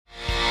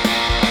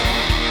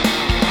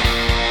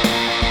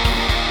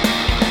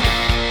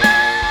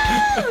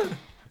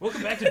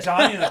to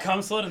Johnny in the cum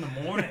slut in the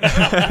morning.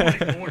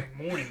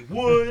 morning,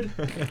 wood.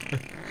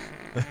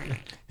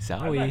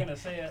 Zowie. I'm not going to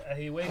say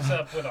he wakes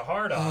up with a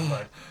hard on,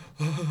 but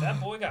that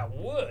boy got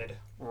wood.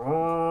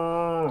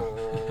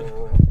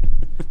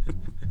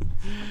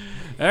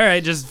 All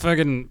right, just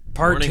fucking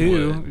part Morning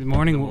 2.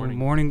 wood.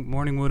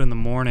 Morning wood in the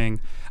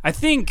morning. I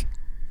think...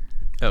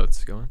 Oh,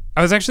 it's going?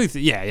 I was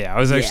actually... I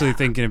was actually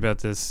thinking about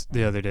this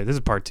the other day. This is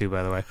part 2,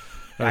 by the way.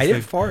 I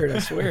didn't fart, I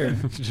swear.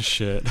 Just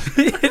shit.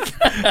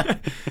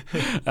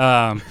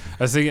 I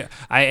was thinking...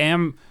 I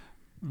am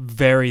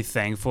very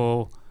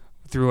thankful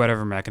through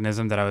whatever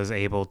mechanism that I was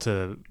able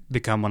to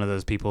become one of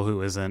those people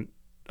who isn't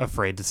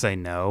afraid to say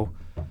no.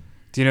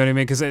 Do you know what I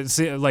mean? Because it's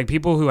like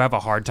people who have a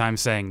hard time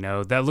saying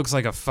no, that looks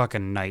like a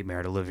fucking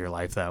nightmare to live your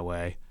life that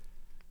way.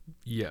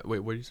 Yeah. Wait,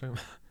 what are you talking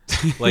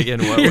about? Like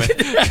in what way?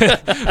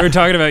 We're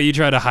talking about you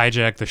trying to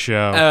hijack the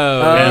show.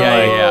 Oh,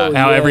 and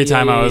how every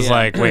time I was yeah.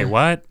 like, wait,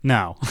 what?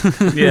 No.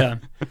 Yeah.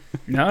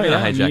 No, I'm yeah.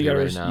 gonna hijack you gotta,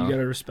 it right now. You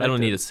gotta respect I don't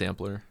it. need a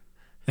sampler.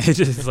 It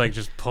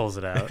just pulls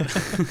it out.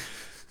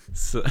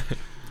 So,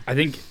 I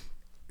think,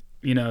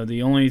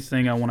 the only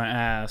thing I want to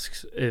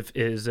ask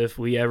if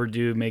we ever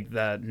do make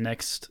that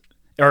next,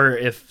 or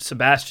if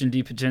Sebastian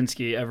D.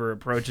 Pajinski ever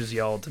approaches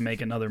y'all to make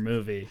another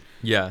movie,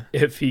 yeah.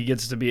 if he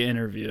gets to be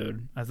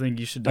interviewed, I think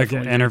you should Like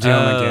definitely interview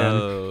him again.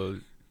 Oh,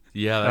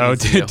 yeah. that Oh,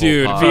 needs to be a whole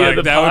dude, pod. via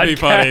the that would be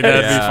funny.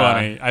 That'd podcast. be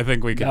funny. I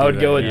think we could. That would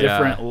go a yeah.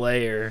 different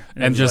layer,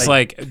 And it's just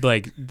like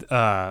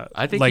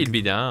I think like he'd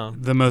be down.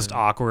 the most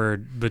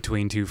awkward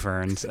Between Two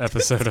Ferns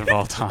episode of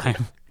all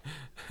time.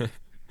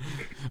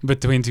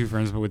 Between Two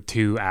Ferns, but with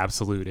two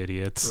absolute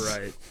idiots.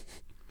 right.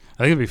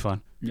 I think it'd be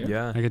fun.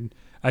 Yeah.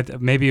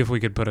 Maybe if we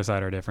could put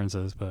aside our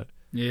differences, but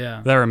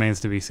Yeah. that remains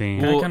to be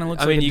seen. Well, kinda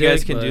looks I like mean, a you guys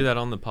dick, can but- do that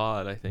on the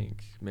pod. I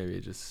think maybe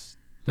that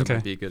Okay.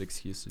 might be a good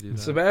excuse to do that.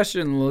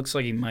 Sebastian looks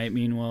like he might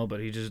mean well, but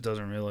he just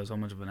doesn't realize how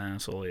much of an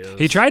asshole he is.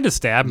 He tried to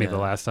stab me No. the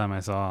last time I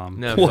saw him.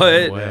 No What?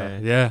 fucking way.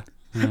 Yeah.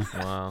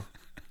 Wow.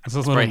 This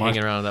was a Probably little much.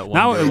 hanging around that one.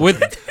 Now dude.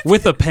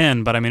 with a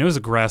pen, but I mean it was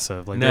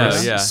aggressive. Like No, there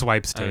was yeah.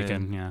 swipes I mean,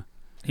 taken. Yeah.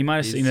 He might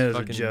have He's seen it as a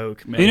fucking-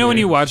 joke. You know when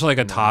you maybe. watch like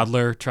a No.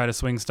 toddler try to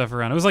swing stuff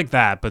around, it was like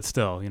that, but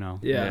still,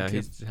 Yeah. he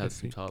if- has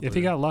some if toddler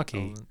he got lucky.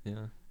 talent, Yeah.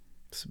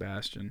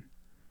 Sebastian.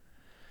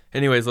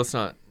 Anyways, let's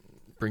not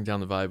bring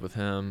down the vibe with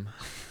him.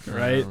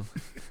 Right.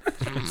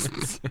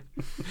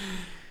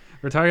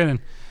 We're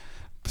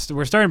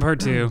starting part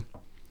 2,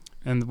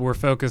 and we're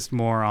focused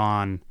more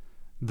on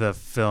the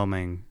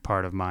filming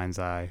part of Mind's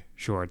Eye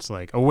shorts,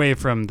 like away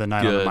from the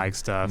night on the Good. mic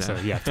stuff. No.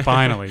 So yeah,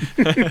 finally.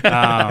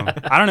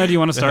 I don't know. Do you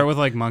want to start with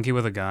like Monkey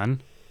with a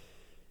Gun?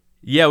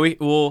 Yeah, we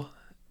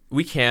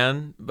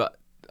can, but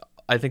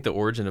I think the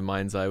origin of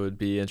Mind's Eye would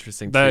be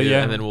interesting too,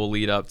 Yeah. and then we'll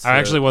lead up to I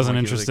actually wasn't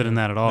Monkey with a interested in Gun.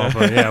 that at all,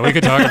 but yeah, we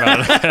could talk about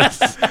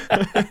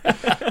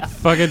it.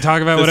 Fucking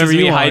talk about This whatever is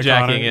me you want.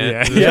 hijacking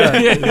Connor. it. Yeah.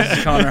 This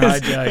is Connor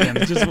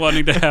hijacking. Just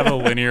wanting to have a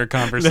linear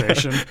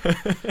conversation.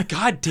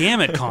 God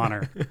damn it,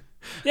 Connor.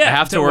 Yeah, I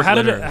have to so work how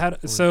did linear.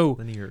 it? So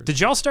Linear. did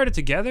y'all start it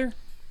together,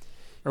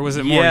 or was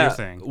it more your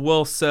thing?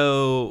 Well,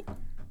 so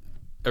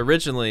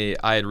originally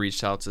I had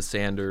reached out to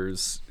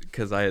Sanders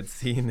because I had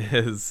seen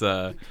his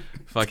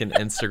fucking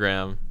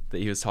Instagram that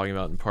he was talking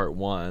about in part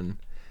 1.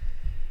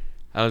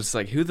 I was just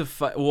like, who the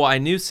fuck? Well, I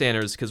knew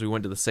Sanders because we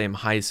went to the same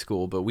high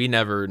school, but we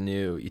never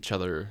knew each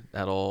other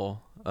at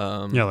all.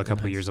 Yeah, like a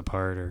couple years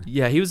apart, or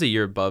Yeah, he was a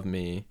year above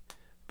me,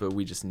 but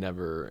we just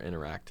never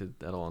interacted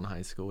at all in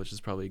high school, which is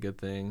probably a good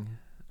thing,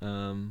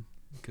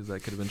 because that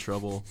could have been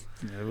trouble.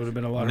 Yeah, it would have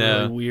been a lot No.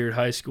 of really weird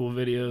high school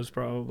videos,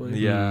 probably.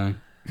 Yeah.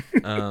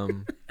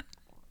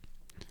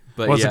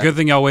 But well, it's yeah. a good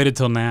thing y'all waited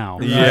till now.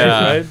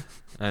 Yeah. Right?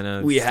 I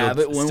know. We still- have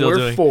it when still we're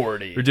doing,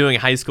 40. We're doing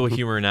high school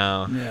humor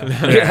now.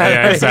 Yeah.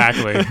 Yeah,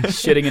 exactly.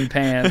 Shitting in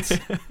pants.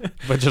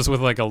 But just with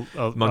like a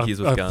Monkeys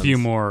with a guns. few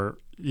more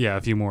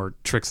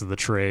tricks of the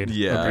trade up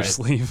Yeah. your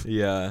sleeve.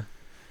 Yeah.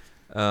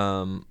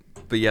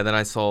 But yeah, then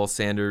I saw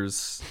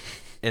Sanders'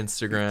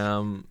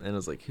 Instagram and I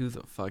was like, who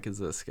the fuck is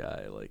this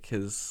guy? Like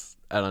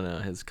I don't know,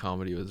 his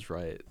comedy was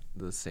right.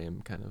 The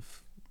same kind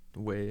of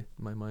way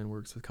my mind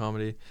works with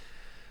comedy.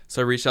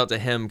 So I reached out to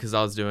him because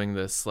I was doing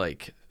this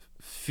like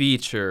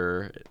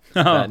feature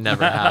that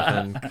never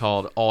happened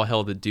called All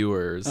Hell the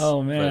Doers.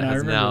 Oh, man, but it I has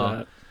remember now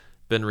that.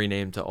 been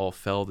renamed to All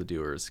Fell the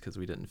Doers because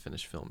we didn't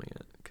finish filming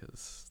it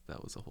because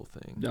that was the whole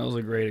thing. That was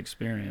a great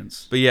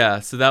experience. But yeah,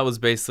 so that was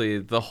basically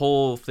the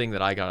whole thing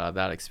that I got out of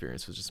that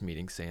experience was just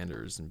meeting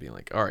Sanders and being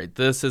like, all right,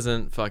 this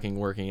isn't fucking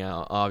working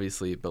out,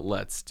 obviously, but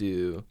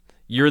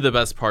you're the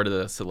best part of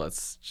this, so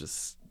let's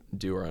just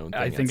do our own thing.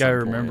 I at think some I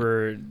point.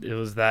 remember it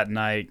was that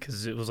night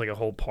because it was like a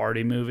whole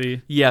party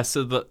movie. Yeah,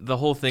 so the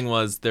whole thing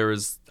was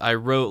I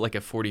wrote like a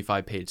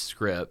 45-page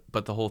script,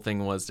 but the whole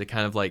thing was to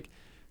kind of like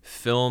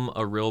film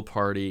a real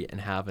party and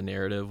have a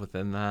narrative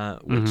within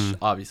that, which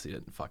obviously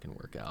didn't fucking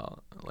work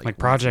out. Like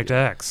Project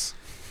X.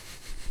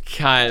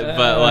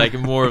 But like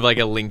more of like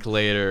a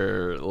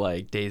Linklater,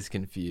 like Days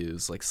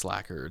Confused, like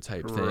Slacker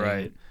type thing.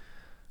 Right.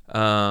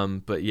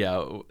 But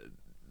yeah,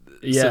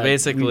 Yeah, so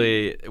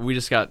basically, we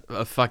just got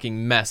a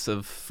fucking mess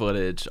of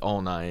footage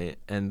all night,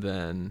 and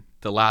then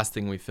the last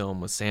thing we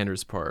filmed was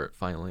Sanders' part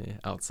finally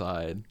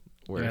outside.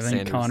 Where I think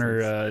Sanders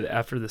Connor is.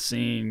 after the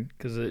scene,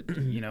 because it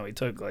he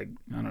took like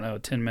I don't know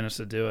 10 minutes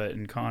to do it,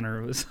 and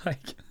Connor was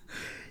like.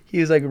 He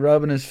was like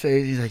rubbing his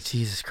face. He's like,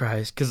 Jesus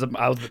Christ. Because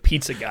I was the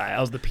pizza guy.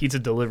 I was the pizza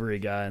delivery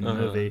guy in the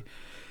movie.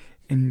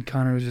 And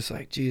Connor was just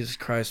like, Jesus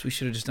Christ, we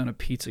should have just done a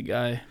pizza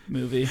guy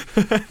movie.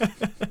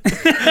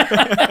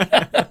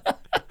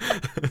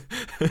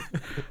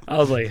 I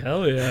was like,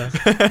 hell yeah.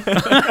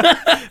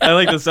 I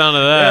like the sound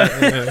of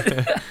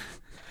that.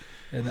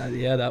 And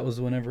that was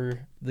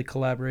whenever the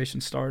collaboration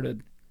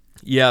started.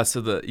 Yeah,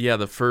 so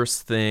the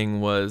first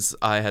thing was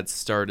I had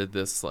started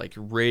this like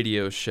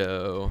radio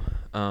show,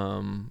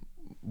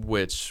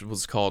 which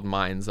was called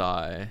Mind's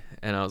Eye,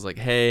 and I was like,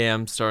 hey,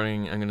 I'm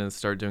gonna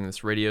start doing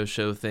this radio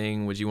show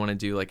thing. Would you want to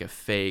do like a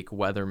fake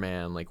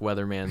weatherman, like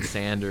Weatherman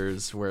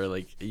Sanders, where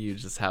like you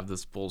just have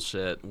this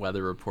bullshit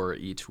weather report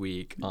each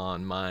week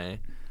on my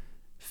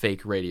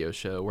fake radio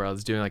show where I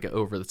was doing like an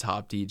over the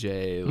top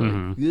DJ,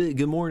 like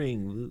good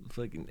morning,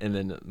 fucking, and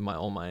then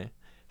all my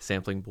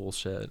sampling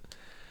bullshit.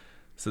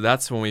 So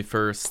that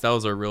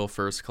was our real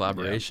first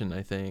collaboration,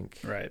 I think.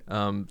 Right.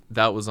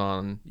 That was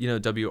on,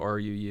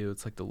 WRUU.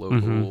 It's like the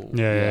local.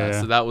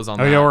 Yeah. So that was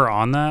on. Oh, that. y'all were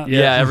on that?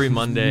 Yeah, every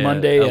Monday.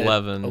 Monday at at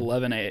 11.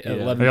 11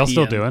 Are y'all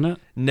still doing it?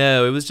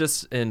 No, it was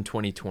just in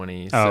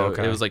 2020. So Oh,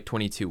 okay. it was like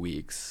 22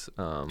 weeks.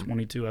 22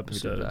 we did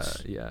episodes.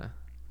 that, yeah,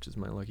 which is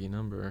my lucky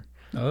number.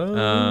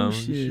 Oh,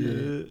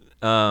 shit.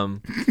 Y'all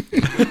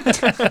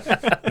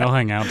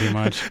hang out too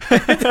much.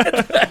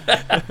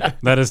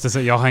 That is to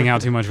say, y'all hang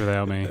out too much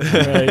without me.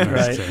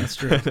 Right. That's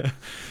true.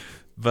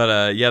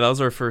 But that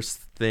was our first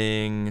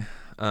thing.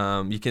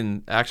 You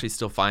can actually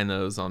still find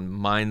those on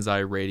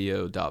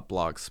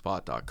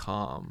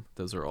mindseyeradio.blogspot.com.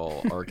 Those are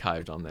all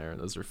archived on there.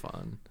 Those are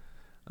fun.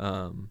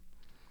 And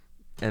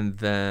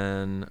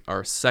then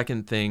our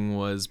second thing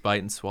was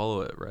Bite and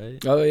Swallow It,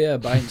 right? Oh, yeah.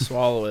 Bite and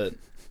Swallow It.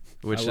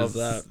 Which I love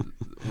that.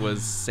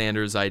 was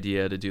Sanders'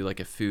 idea to do like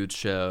a food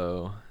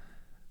show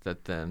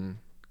that then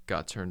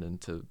got turned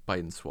into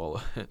Bite and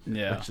Swallow It,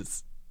 which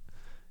is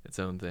its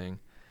own thing.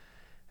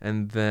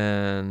 And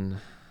then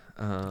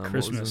Christmas.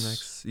 what was the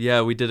next?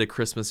 Yeah, we did a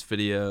Christmas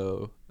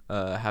video,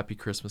 Happy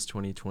Christmas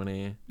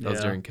 2020. That was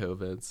during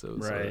COVID, so it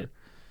was a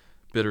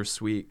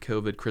bittersweet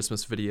COVID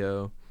Christmas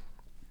video.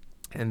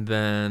 And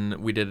then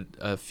we did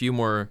a few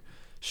more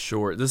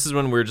short. This is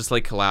when we were just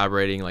like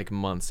collaborating like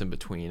months in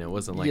between. It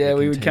wasn't like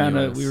we were kind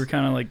of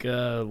like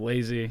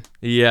lazy.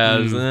 Yeah,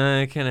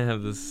 I kind of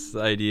have this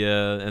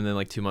idea, and then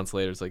like 2 months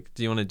later, it's like,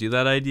 do you want to do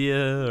that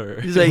idea?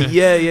 Or he's like,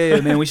 yeah,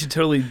 man, we should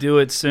totally do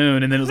it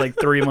soon. And then it was like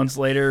 3 months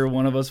later,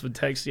 one of us would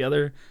text the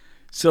other.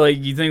 So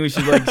like, you think we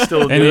should like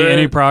still do it?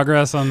 Any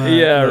progress on that?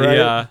 Yeah, right.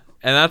 Yeah,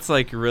 and that's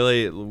like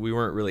really, we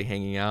weren't really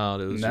hanging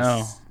out. It was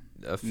just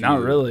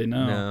not really.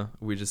 No,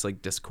 we just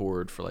like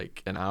Discord for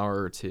like an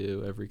hour or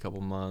two every couple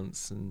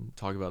months and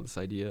talk about this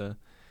idea.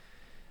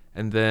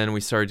 And then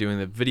we started doing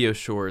the video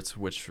shorts,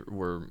 which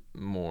were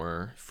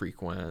more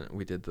frequent.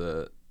 We did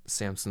the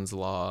Samson's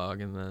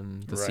Log and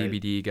then the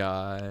CBD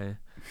guy.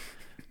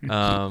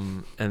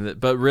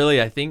 But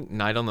really, I think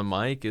Night on the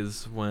Mic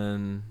is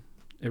when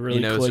it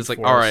really it's just like,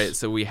 all right,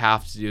 so we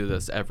have to do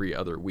this every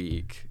other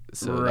week.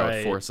 So that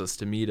would force us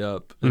to meet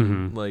up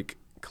and like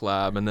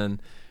collab. And then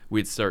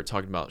we'd start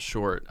talking about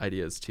short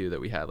ideas too that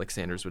we had. Like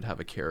Sanders would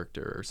have a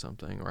character or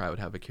something, or I would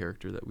have a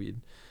character that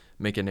we'd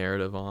make a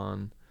narrative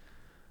on.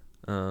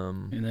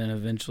 And then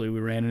eventually we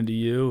ran into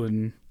you,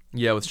 and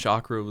with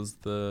Chakra was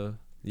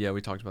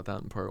we talked about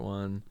that in part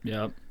 1.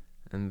 Yep.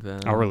 And then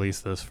I'll release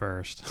this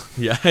first.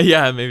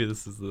 Maybe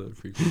this is the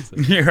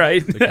prequel. You're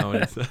right. The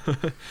comedy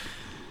stuff.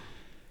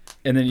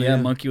 And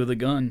then Monkey with a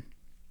Gun.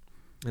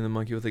 And the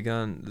Monkey with a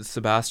Gun.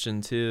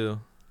 Sebastian too.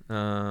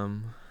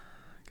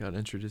 Got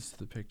introduced to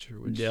the picture,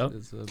 which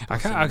is I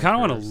kind of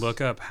want to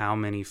look up how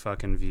many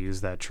fucking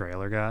views that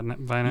trailer got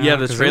by now. Yeah,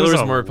 the trailer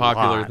is more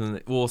popular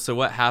lot. than so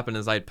what happened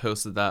is I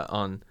posted that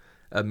on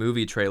a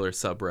movie trailer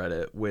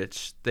subreddit,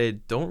 which they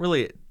don't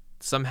really,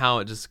 somehow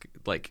it just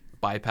like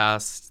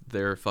bypassed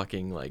their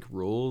fucking like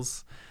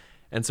rules,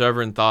 and so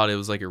everyone thought it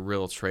was like a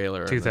real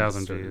trailer.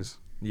 2,000 views.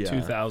 Yeah,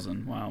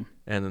 2,000. Wow.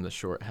 And then the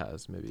short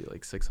has maybe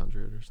like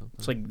 600 or something.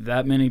 It's like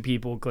that many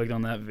people clicked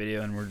on that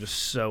video and we're just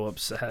so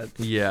upset.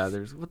 Yeah,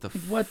 there's what the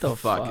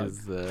fuck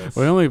is this?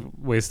 We only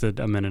wasted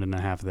a minute and a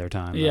half of their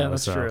time. Yeah, though,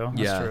 that's true.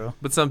 That's true.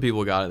 But some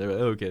people got it. They're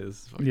like, okay,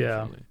 this is fucking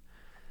funny.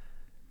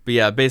 But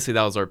yeah, basically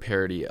that was our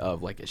parody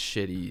of like a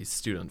shitty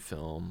student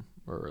film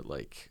or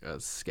like a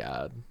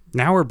SCAD.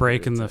 Now we're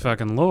breaking the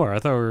fucking lore. I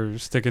thought we were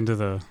sticking to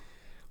the...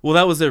 Well,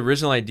 that was the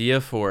original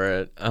idea for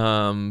it,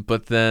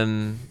 but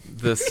then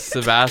the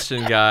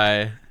Sebastian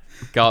guy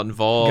got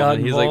involved,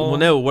 and he's like, well,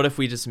 no, what if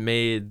we just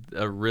made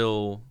a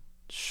real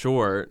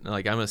short?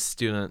 Like, I'm a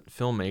student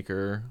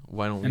filmmaker.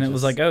 Why don't we And it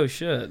was like, oh,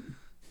 shit.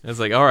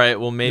 It's like, all right,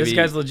 well, maybe... This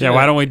guy's legit. Yeah,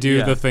 why don't we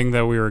do the thing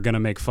that we were going to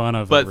make fun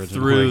of but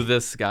originally? Through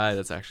this guy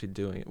that's actually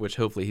doing it, which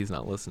hopefully he's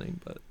not listening,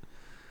 but...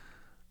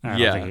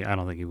 I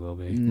don't think he will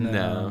be.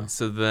 No.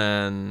 So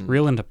then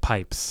Real into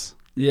pipes.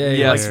 Yeah,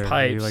 he Yeah, likes He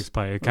pipes. likes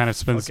pipes. He kind of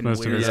spends Fucking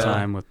most of his weird.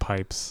 time with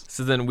pipes.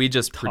 So then we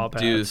just Top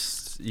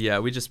produced. Yeah,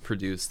 we just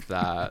produced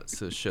that.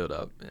 So it showed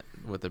up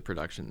with the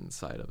production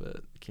side of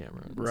it,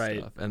 camera and Right.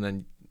 stuff. And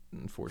then,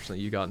 unfortunately,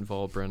 you got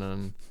involved,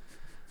 Brennan.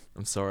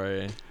 I'm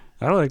sorry.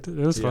 I liked it.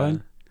 It was Yeah.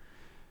 fine.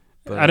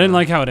 But, I didn't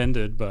like how it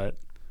ended, but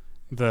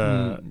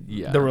the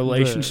yeah. The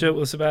relationship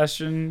with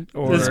Sebastian,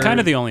 or it's kind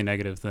of the only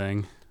negative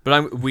thing.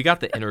 But we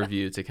got the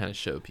interview to kind of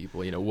show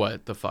people,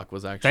 what the fuck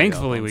was actually.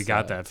 Thankfully, up on we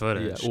got set. that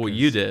footage. Yeah. Well, 'cause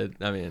you did.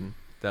 I mean,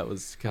 that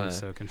was I'm kind of.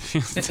 so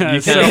confused. You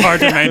It's so can't- hard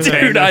to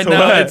maintain. Dude, I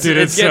know it's Dude,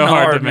 getting so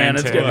hard to man.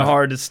 It's maintain. getting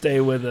hard to stay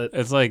with it.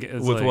 It's like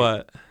With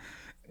what?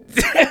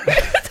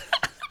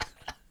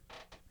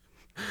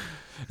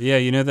 Yeah,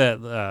 you know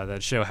that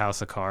show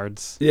House of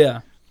Cards.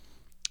 Yeah,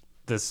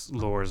 This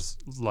lore's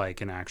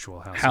like an actual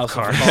House House of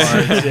of Cards.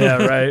 Cards.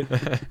 Yeah, right.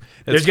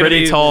 It's gonna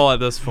pretty be tall at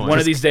this point. One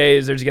of these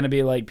days, there's gonna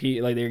be like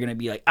they're gonna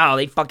be like, oh,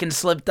 they fucking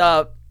slipped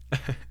up.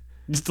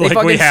 Just They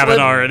like we fucking haven't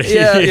slipped- already.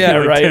 Yeah, yeah,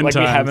 Like right. 10 Like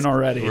we times. haven't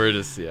already. We're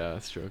just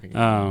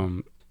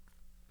stroking.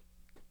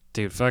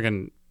 Dude,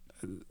 fucking.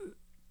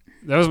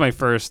 That was my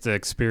first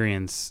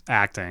experience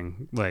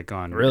acting, like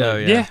on. Really? Oh,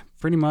 yeah. Yeah,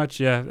 pretty much.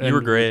 Yeah, You were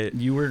And great.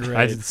 You were great.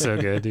 I did so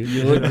good, dude.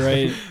 You look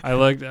great. I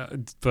liked,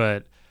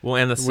 but Well,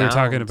 and the We were sound,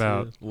 talking too.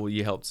 about- Well,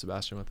 you helped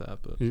Sebastian with that,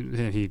 but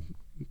he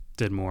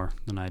did more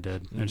than I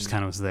did. I just Mhm.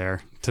 kind of was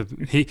there to.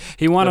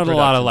 He wanted a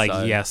lot of production like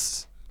side.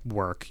 yes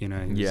work, He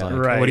was Yeah. like,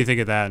 Right. what do you think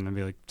of that? And I'd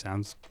be like,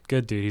 sounds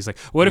good, dude. He's like,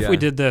 what if we Yeah.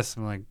 did this?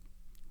 I'm like,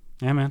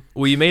 yeah, man.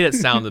 well, you made it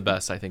sound the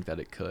best I think that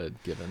it could,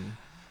 given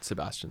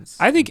Sebastian's.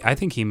 I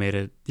think he made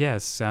it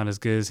sound as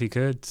good as he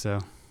could. So,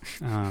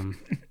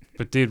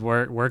 but dude,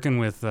 working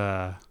with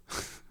him.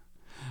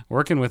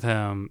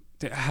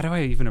 Dude, how do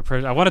I even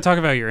approach? I want to talk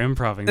about your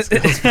improving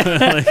skills,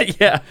 but, like,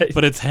 Yeah.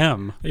 but it's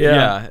him.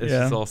 yeah, it's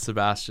just all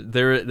Sebastian.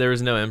 There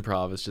is no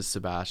improv. It's just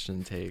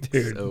Sebastian takes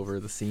Dude. over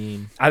the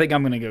scene. I think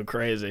I'm gonna go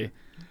crazy.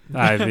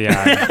 Yeah,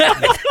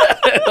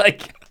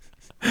 Like,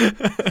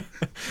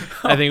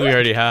 I think we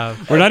already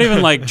have. we're not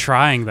even like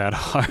trying that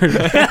hard.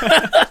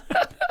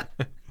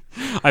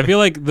 I feel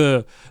like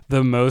the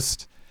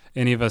most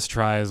any of us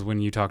try is when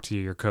you talk to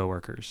your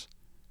coworkers.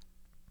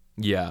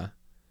 Yeah.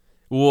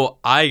 Well,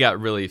 I got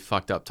really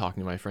fucked up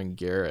talking to my friend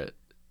Garrett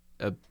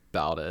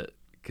about it,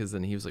 because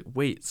then he was like,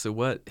 "Wait, so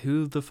what?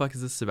 Who the fuck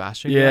is this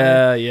Sebastian guy?"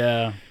 yeah,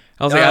 yeah.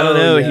 I was like, "I don't Oh,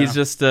 know." yeah. He's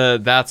just.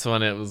 That's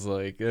when it was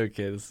like,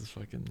 okay, this is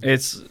fucking.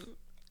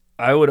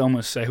 I would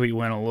almost say we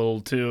went a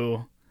little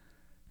too.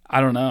 I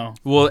don't know.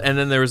 Well, and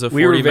then there was a 40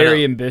 We were very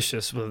minute.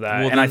 ambitious with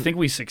that, Well, and I then- think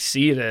we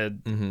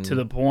succeeded Mhm. to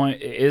the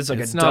point. It is like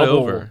It's a not double.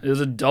 over. It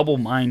was a double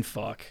mind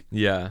fuck.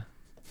 Yeah.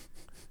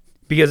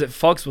 Because it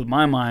fucks with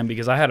my mind,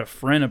 because I had a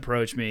friend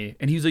approach me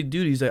and he's like,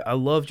 dude, I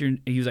love your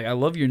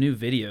new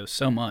video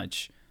so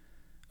much.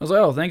 I was like,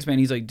 oh, thanks, man.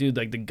 He's like, dude,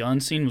 like the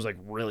gun scene was like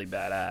really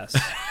badass.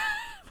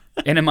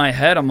 And in my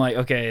head, I'm like,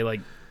 okay,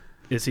 like,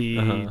 is he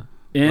Uh-huh.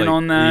 in Like,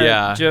 on that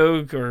yeah.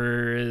 joke,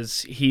 or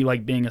is he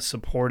like being a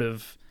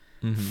supportive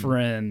Mhm.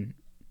 friend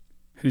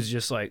who's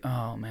just like,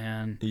 oh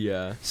man,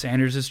 Yeah.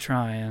 Sanders is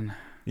trying.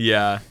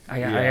 Yeah. I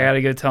Yeah.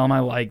 gotta go tell him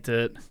I liked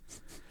it.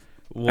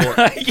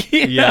 Well,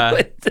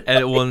 yeah.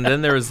 And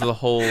then there was the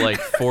whole like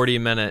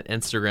 40-minute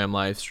Instagram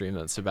live stream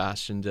that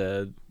Sebastian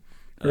did.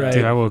 Right.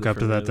 Dude, I for woke the up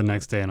to that the Fernando,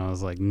 next day and I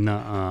was like,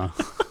 nuh-uh.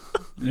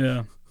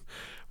 Yeah.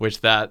 Which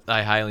that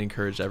I highly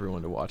encourage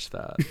everyone to watch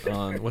that.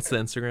 On what's the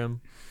Instagram?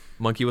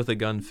 Monkey with a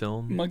Gun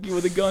film. Monkey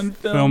with a gun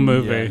Film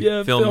movie.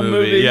 Yeah, Film film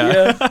movie, movie.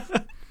 yeah. Yeah.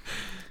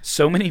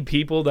 So many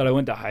people that I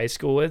went to high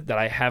school with that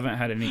I haven't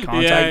had any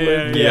contact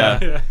with,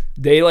 yeah.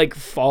 they like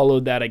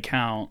followed that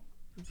account,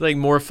 It's like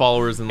more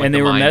followers than like and they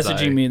the were Mind's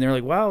messaging Eye. me, and they're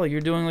like, "Wow, like, you're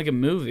doing like a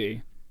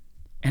movie,"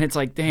 and it's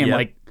like, damn, Yep.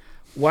 like,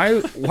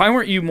 why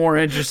weren't you more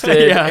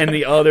interested Yeah. in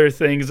the other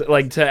things,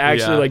 like to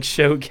actually Yeah. like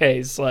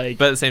showcase, like?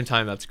 But at the same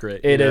time, that's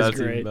great. It is That's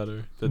even great.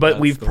 better. But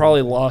we've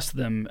probably lost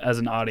them as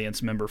an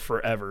audience member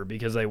forever,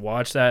 because they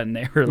watched that and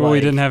they were Well, like, we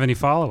didn't have any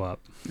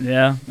follow-up.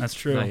 yeah, that's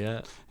true. Not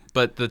yet.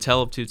 But the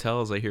Tale of Two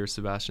Tales, I hear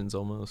Sebastian's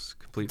almost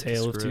complete. the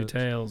Tale of Two script.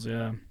 Tales,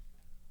 yeah.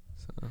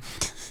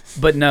 So.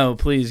 But no,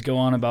 please go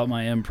on about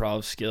my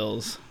improv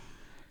skills.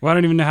 Well, I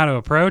don't even know how to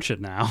approach it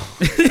now.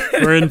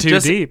 We're in too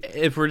Just, deep.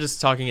 If we're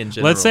just talking in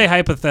general. Let's say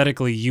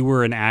hypothetically you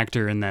were an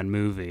actor in that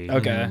movie.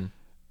 Okay. Mhm.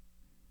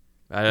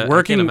 I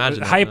Working can't imagine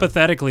that, no.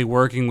 hypothetically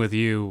working with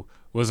you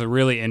was a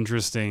really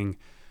interesting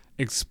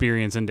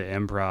experience into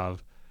improv.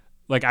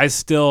 Like I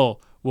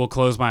still will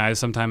close my eyes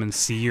sometime and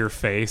see your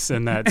face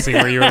in that scene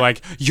where you're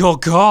like, "Yo,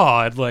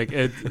 God!" Like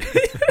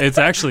it's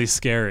actually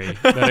scary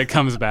that it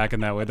comes back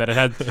in that way. That it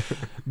had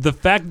the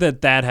fact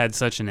that had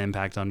such an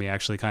impact on me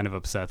actually kind of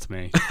upsets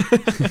me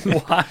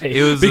Why?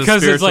 It was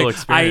because a it's like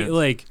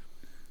experience.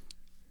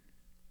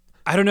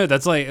 I don't know.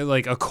 That's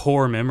like a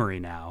core memory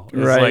now. It's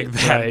Right, like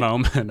that right.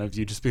 moment of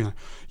you just being like,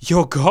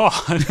 "Yo,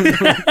 God,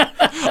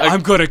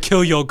 I'm gonna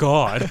kill your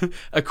God."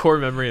 a core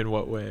memory in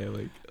what way?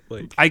 Like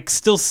I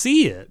still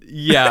see it,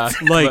 yeah,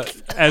 like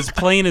as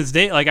plain as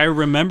day. Like I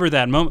remember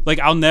that moment. Like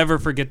I'll never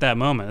forget that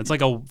moment. It's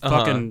like a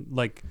fucking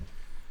like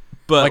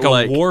but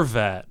like a war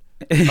vet.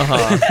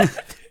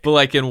 But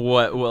like in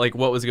what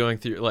was going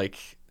through, like,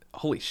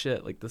 holy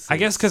shit, like this. I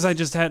guess because I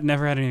just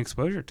never had any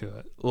exposure to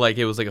it. like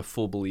it was like a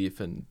full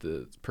belief in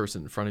the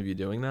person in front of you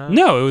doing that.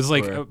 No, it was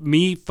like Or-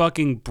 me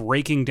fucking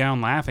breaking down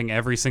laughing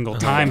every single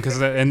time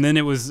and then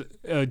it was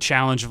a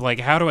challenge of like,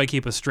 how do I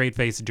keep a straight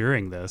face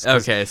during this?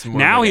 'Cause Okay, so more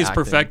now like he's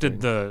acting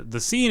perfected thing. the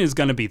scene is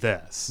going to be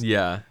this.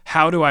 Yeah,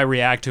 How do I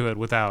react to it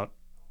without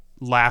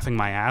laughing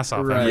my ass off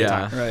every Yeah.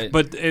 time? Right.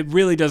 But it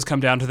really does come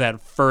down to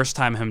that first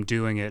time him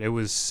doing it. It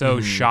was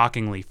so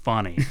shockingly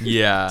funny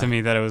yeah, to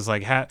me that it was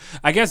like,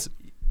 I guess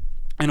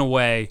in a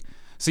way.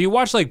 So you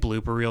watch like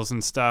blooper reels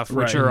and stuff,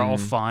 which Right. are all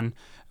fun,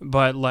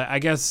 but like I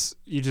guess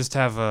you just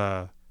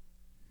have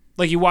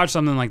you watch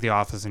something like The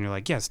Office and you're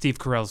like, yeah, Steve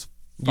Carell's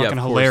Yeah, fucking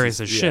of course hilarious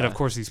as it's- shit. yeah. Of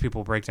course these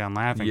people break down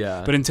laughing.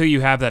 Yeah. But until you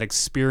have that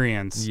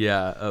experience,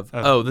 yeah.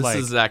 This like,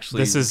 is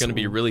actually this is- going to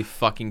be really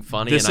fucking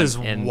funny. this and is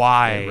I'm in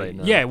why. it right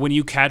now. Yeah, when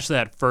you catch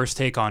that first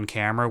take on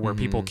camera where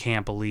people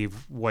can't believe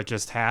what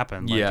just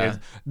happened, like, Yeah.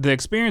 the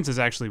experience is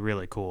actually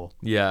really cool.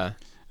 yeah.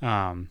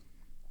 Um,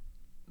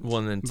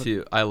 One and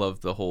two. I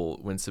love the whole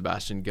when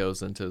Sebastian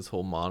goes into his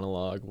whole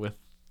monologue with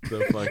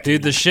the fucking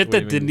dude, the shit that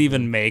waving- didn't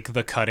even make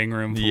the cutting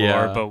room floor,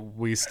 Yeah. but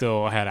we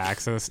still had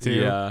access to.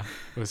 Yeah,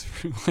 Was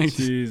like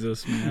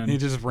Jesus, he man.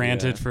 just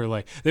ranted Yeah. for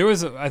like there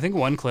was I think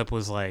one clip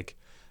was like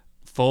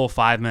full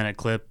 5-minute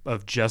clip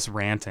of just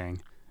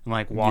ranting and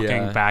like walking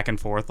Yeah. back and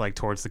forth like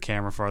towards the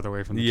camera farther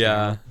away from the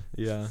yeah,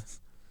 camera.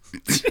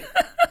 yeah.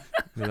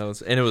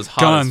 And it was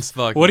hot Guns. as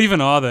fuck. What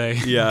even are they?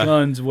 Yeah,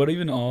 Guns. What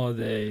even are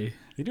they?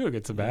 You do a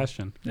good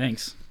Sebastian.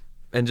 Thanks.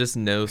 and just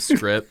no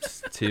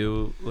script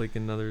too. Like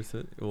another.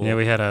 Well, Yeah,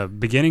 we had a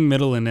beginning,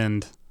 middle, and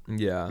end.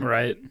 Yeah.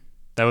 Right.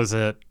 That was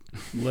it.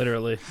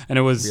 Literally. And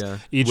it was Yeah.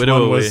 each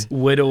Widowly. one was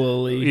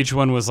Widowily. each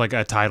one was like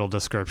a title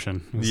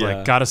description. It was Yeah.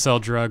 like gotta sell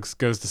drugs,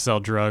 goes to sell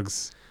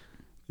drugs,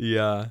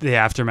 Yeah. the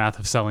aftermath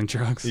of selling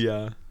drugs.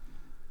 Yeah.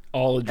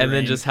 All a And then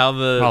dream. just how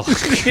the Oh.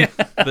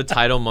 the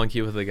title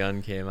monkey with a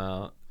gun came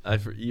out.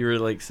 You were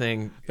like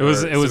saying It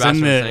was or it was Sebastian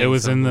in the saying it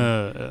was in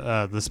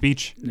something. the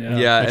speech. Yeah.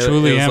 Yeah, I it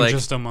truly was am like,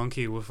 just a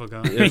monkey with a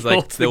gun. It was He like,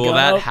 holds the well, gun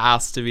that up.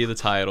 has to be the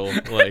title.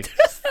 Like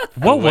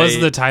What was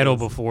way- the title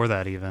before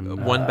that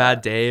even? One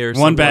Bad Day or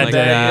something. One bad like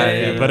day. that.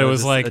 Yeah, yeah, But it yeah.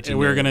 was Just like a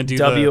we were gonna do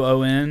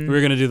WON. we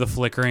were gonna do the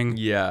flickering,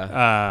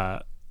 Yeah.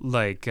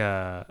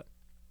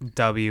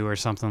 W or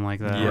something like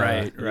that. Yeah,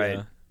 Right, yeah. right.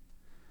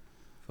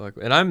 Fuck.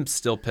 And I'm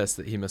still pissed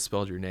that he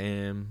misspelled your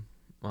name.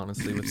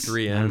 Honestly, with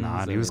 3 N's. I'm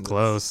not. He was I mean,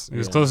 close. He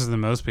was yeah. closer than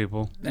most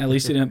people. At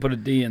least he didn't put a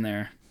D in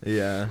there.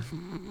 Yeah.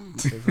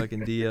 The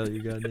fucking DL,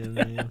 you goddamn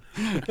name.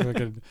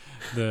 Fucking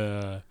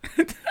the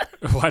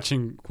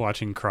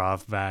watching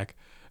Krav back.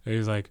 He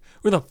was like,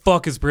 "Where the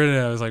fuck is Britta?"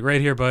 I was like, "Right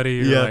here, buddy."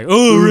 You're Yeah. like,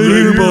 "Oh, right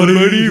here,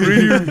 buddy. Right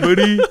here,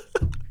 buddy.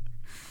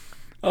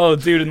 Oh,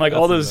 dude, and like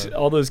all That's those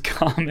all those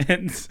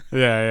comments.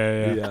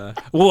 Yeah. Yeah.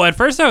 Well, at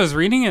first I was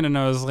reading it and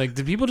I was like,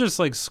 did people just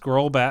like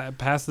scroll back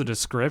past the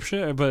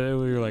description? But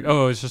we were like,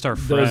 oh, it's just our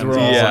friends. Those were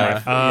all Yeah.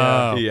 like,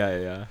 Oh.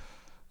 Yeah.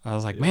 I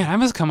was like, man, I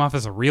must come off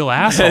as a real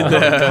asshole.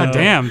 God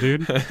damn,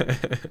 dude.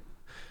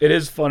 It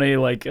is funny,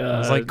 like I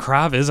was like,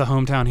 Krav is a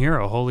hometown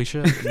hero. Holy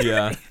shit.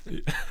 Yeah.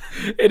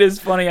 it is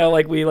funny how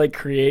like we like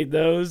create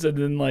those and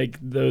then like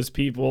those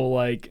people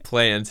like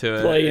Play into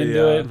it. Play into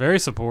yeah. it. Very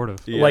supportive.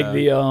 Yeah. like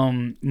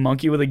the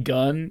monkey with a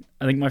gun.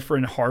 I think my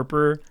friend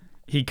Harper,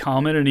 he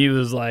commented and he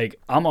was like,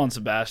 I'm on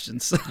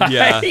Sebastian's side.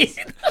 Yeah.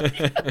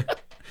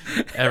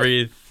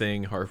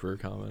 Everything Harper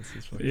comments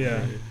is fucking Yeah.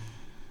 great.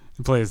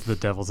 He plays the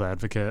devil's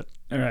advocate.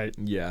 All right.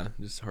 Yeah,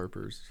 just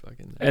Harper's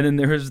fucking. And then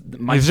there's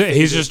my He's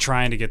favorite- just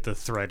trying to get the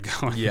thread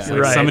going. Yeah. It's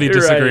like, Right, somebody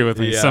disagree right. with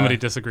me. Yeah. Somebody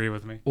disagree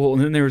with me. Well,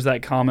 and then there was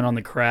that comment on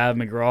the Krav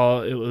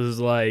McGraw. It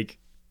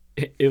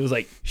was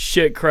like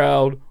shit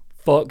crowd,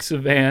 fuck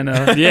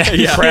Savannah.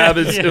 Yeah. Crab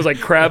is. Yeah. It was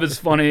like Crab is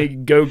funny.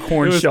 Go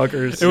corn It was-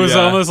 shuckers. It was Yeah.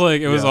 almost like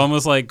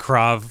Yeah.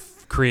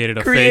 Krav created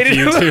a Created fake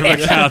a-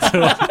 YouTube account.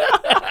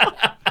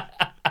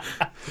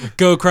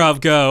 Go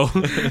Krav, go.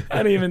 I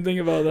didn't even think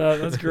about that.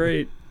 That's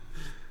great.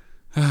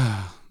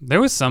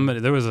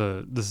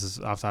 This is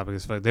off topic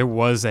as fuck. There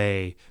was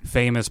a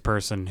famous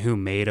person who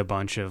made a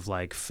bunch of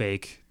like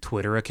fake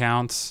Twitter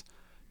accounts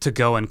to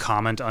go and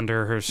comment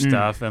under her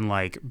stuff and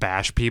like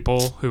bash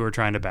people who were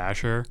trying to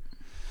bash her.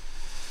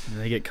 And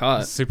they get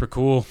caught. Super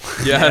cool.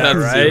 Yeah, that's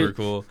right? super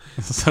cool.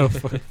 So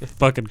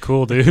fucking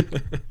cool,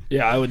 dude.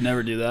 Yeah, I would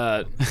never do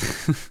that.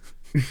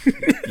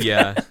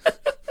 Yeah.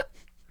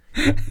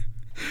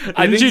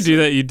 Didn't you do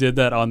that? You did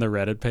that on the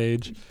Reddit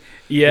page.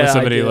 Yeah, Where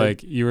somebody I did.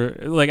 like you were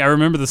like I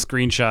remember the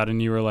screenshot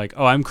and you were like,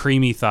 "Oh, I'm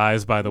creamy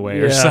thighs, by the way,"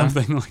 or Yeah.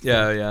 something like.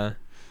 Yeah.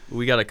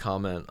 We got a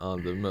comment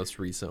on the most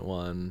recent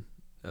one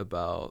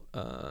about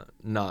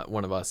not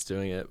one of us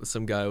doing it.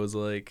 Some guy was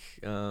like,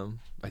 I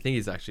think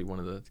he's actually one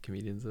of the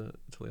comedians at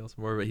Toledo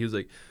more, but he was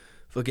like,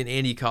 fucking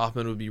Andy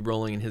Kaufman would be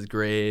rolling in his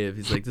grave.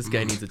 He's like, this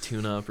guy needs a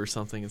tune-up or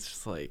something. It's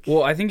just like,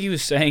 Well, I think he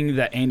was saying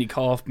that Andy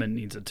Kaufman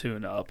needs a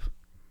tune-up.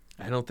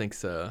 I don't think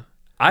so.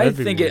 I That'd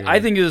be think weird.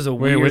 it was a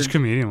Wait, weird. which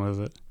comedian was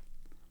it?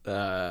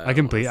 I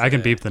can wanna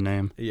beep say- the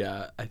name.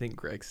 Yeah, I think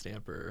Greg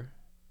Stamper.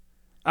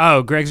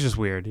 Oh, Greg's just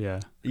weird. Yeah.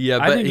 Yeah,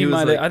 but I think he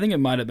was like, I think it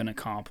might have been a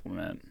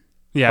compliment.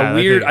 Yeah. A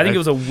weird. I think it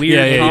was a weird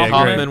yeah, compliment.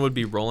 Hoffman would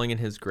be rolling in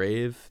his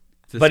grave.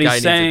 This But guy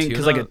he's saying needs a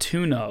because like a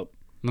tune-up.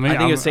 tune-up. I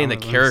think he was saying the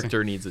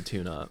character needs a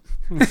tune-up.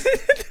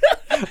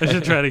 I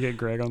should try to get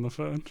Greg on the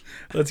phone.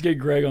 Let's get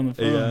Greg on the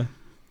phone. Yeah.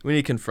 We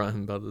need to confront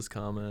him about this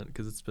comment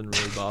because it's been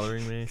really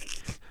bothering me.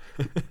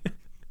 I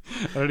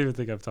don't even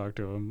think I've talked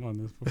to him on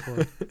this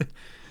before.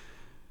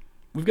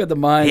 We've got the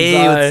mind's Hey,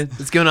 eye.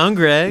 what's going on,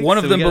 Greg? One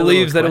of So them we got a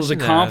believes that little it was a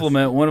question to ask.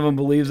 compliment. One of them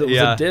believes it was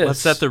Yeah, a diss. let's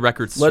set the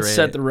record straight. Let's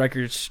set the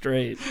record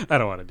straight. I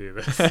don't want to do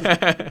this.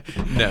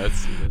 No, it's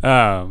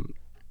stupid.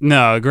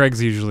 No,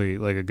 Greg's usually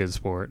like a good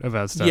sport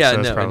about stuff. Yeah, so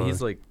no, it's probably... and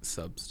he's like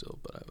sub still,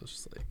 but I was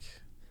just like,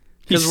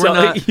 He's we're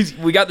not.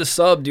 we got the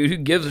sub, dude. Who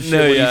gives a shit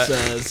No, what yeah. he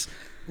says?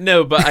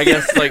 No, but I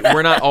guess like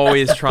we're not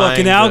always trying.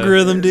 fucking to,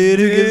 algorithm, dude.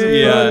 Who gives a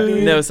Yeah, fuck,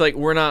 dude? no, it's like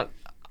we're not.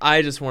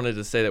 I just wanted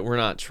to say that we're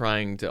not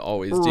trying to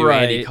always do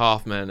Right. Andy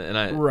Kaufman, and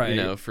I,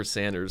 Right. for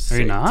Sanders' Are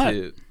you sake not?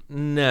 too.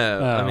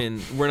 No, I Oh.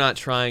 mean we're not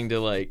trying to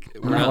like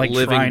we're not, not like,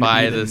 living trying to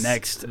by be the this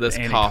next this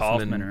Andy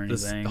Kaufman, Kaufman or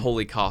this anything.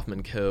 holy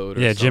Kaufman code.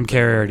 Or Yeah, Jim something.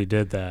 Carrey already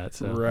did that.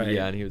 So. Right.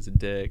 Yeah, and he was a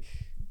dick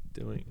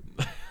doing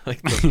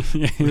like the,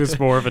 Yeah, he was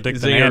more of a dick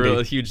he's than doing a Andy.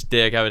 real huge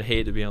dick. I would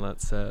hate to be on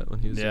that set when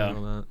he was Yeah. doing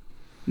all that.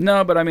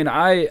 No, but I mean,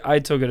 I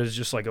took it as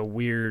just like a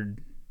weird.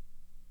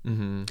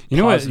 Mm-hmm. You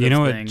know what? positive You know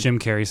what thing. Jim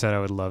Carrey said I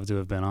would love to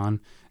have been on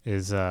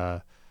is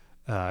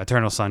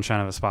Eternal Sunshine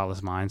of a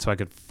Spotless Mind, so I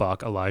could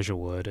fuck Elijah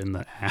Wood in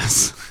the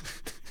ass.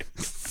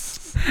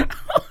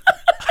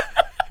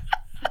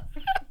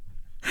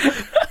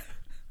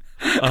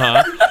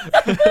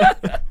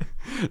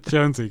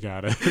 Jonesy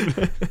got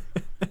it.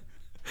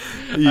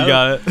 You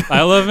got it.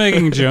 I love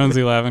making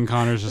Jonesy laugh, and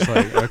Connor's just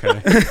like,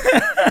 okay,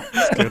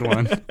 it's a good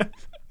one.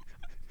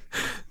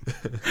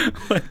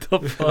 What the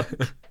fuck?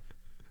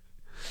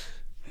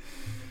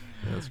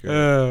 That's great.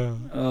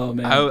 Oh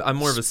man. I'm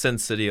more of a Sin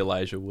City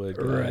Elijah Wood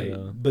guy. right.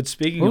 though. But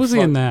speaking What of was he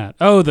in that?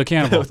 Oh, the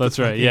cannibal. That's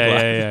right. fucking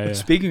Yeah.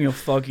 speaking of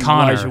fucking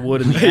Connor. Elijah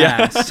Wood in the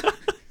Yeah. ass,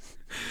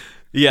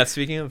 Yeah,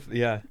 speaking of,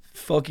 yeah.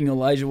 fucking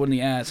Elijah Wood in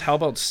the ass. How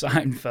about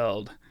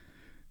Seinfeld?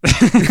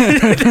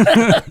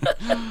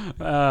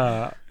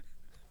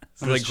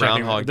 I'm like just checking-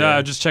 Groundhog Nah,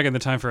 Day. just checking the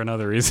time for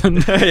another reason.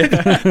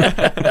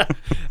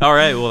 All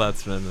right, well,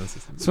 that's been this.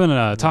 It's been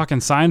talking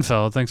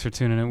Seinfeld. Thanks for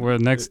tuning in. We're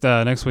next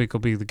week will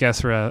be the guest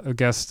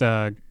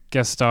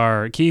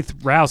star Keith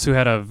Rouse, who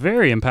had a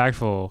very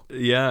impactful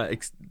Yeah,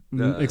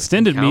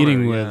 extended encounter,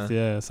 meeting yeah. with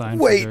Seinfeld.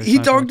 Wait, he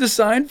talked to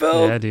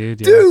Seinfeld? Yeah,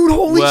 dude. Yeah. Dude,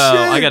 holy Well,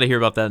 shit. I got to hear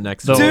about that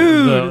next The, week.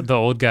 Dude. the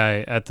old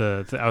guy at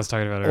I was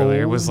talking about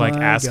earlier Oh was like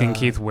my asking God.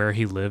 Keith where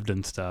he lived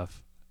and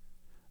stuff.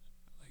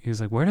 He was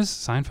like, "Where does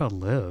Seinfeld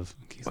live?"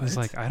 Keith was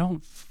What? like, "I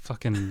don't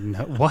fucking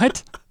know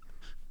what."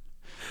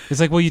 He's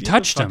like, "Well, you Get the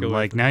touched fuck him. away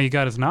Like from now you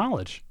got his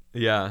knowledge."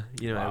 Yeah,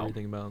 you know Wow.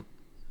 everything about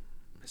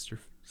Mr.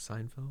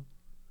 Seinfeld.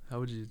 How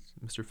would you,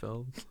 Mr.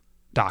 Feld?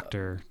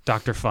 Doctor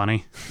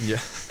Funny. Yeah.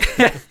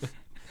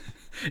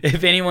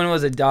 If anyone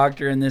was a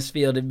doctor in this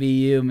field, it'd be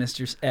you,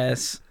 Mr.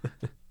 S.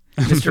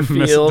 Mr.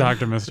 Field.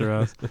 Dr.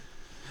 Mr. S.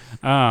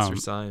 Mr.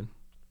 Sign.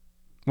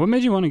 What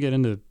made you want to get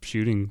into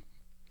shooting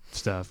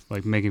stuff,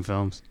 like making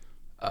films?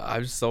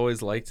 I've just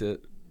always liked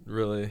it,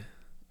 really.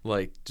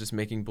 Like, just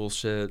making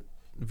bullshit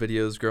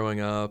videos growing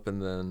up.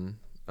 And then,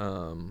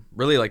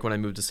 really, like, when I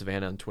moved to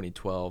Savannah in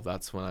 2012,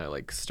 that's when I,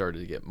 like, started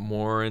to get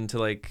more into,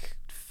 like,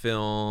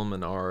 film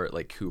and art,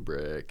 like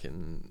Kubrick.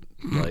 And,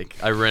 like,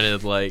 I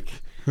rented, like,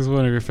 Who's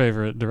one of your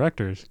favorite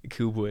directors?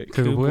 Kubrick.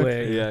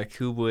 Kubrick. Yeah,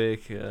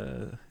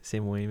 Kubrick.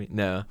 Same way.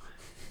 No.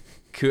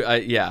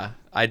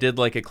 I did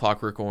like a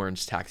Clockwork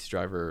Orange Taxi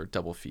Driver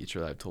double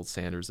feature that I've told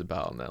Sanders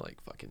about, and that like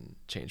fucking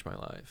changed my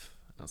life.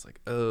 I was like,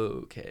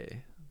 oh,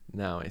 okay,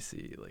 now I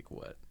see like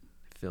what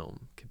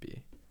film could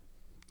be.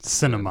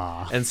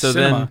 Cinema. And so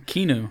Cinema. then,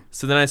 Kino.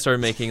 I started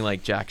making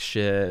like jack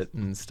shit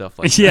and stuff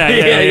like Yeah,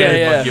 that.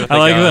 yeah. Monkey with I a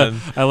like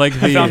gun. I like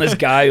the. I found this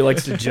guy who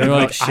likes to joke You're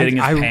about like, shitting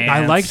his pants.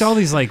 I liked all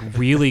these like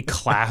really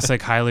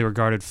classic, highly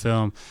regarded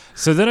film.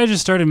 So then I just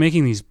started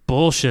making these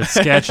bullshit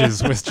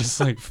sketches with just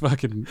like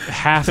fucking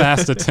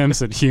half-assed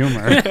attempts at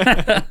humor.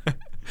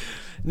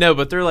 No,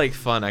 but they're like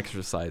fun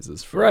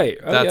exercises. For, Right.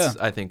 Oh, That's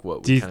yeah. I think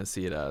what Do we you- kind of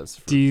see it as.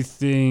 For, Do you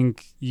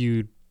think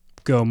you'd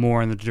go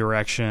more in the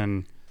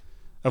direction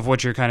of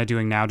what you're kind of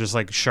doing now, just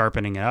like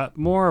sharpening it up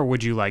more, or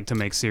would you like to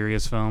make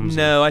serious films?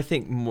 No, I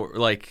think more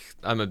like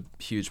I'm a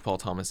huge Paul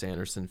Thomas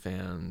Anderson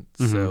fan.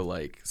 So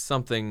like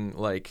something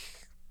like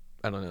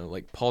I don't know,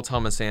 like Paul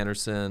Thomas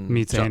Anderson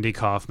Meets Andy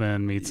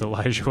Kaufman, meets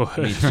Elijah Wood.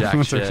 Meets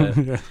Jack Shit.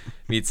 Yeah.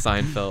 meets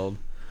Seinfeld.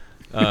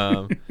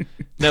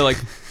 No, like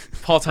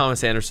Paul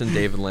Thomas Anderson,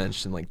 David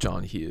Lynch, and like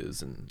John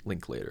Hughes and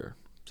Linklater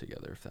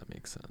together, if that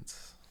makes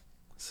sense.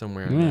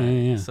 Somewhere in that,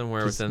 Yeah.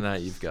 somewhere Just- within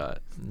that, you've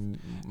got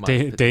my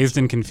Dazed potential.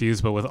 and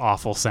Confused, but with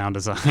awful sound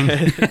design.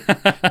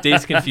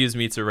 Dazed Confused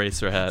meets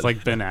Eraserhead. It's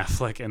like Ben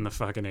Affleck in the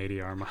fucking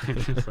ADR mine.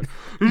 It's like,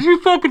 did you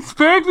fucking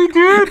spank me,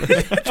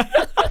 dude?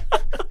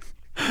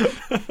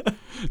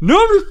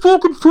 Nobody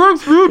fucking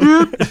spanks me,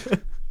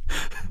 dude.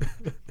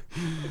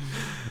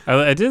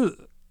 I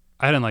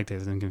didn't like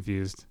Dazed and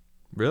Confused.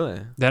 Really?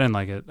 I didn't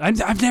like it.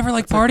 I've never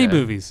liked party okay.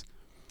 movies.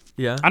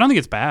 Yeah. I don't think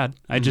it's bad.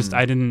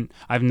 Mhm.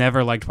 I've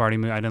never liked party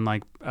movies. I didn't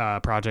like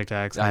Project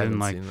X. I I didn't haven't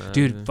like, seen that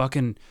dude, either.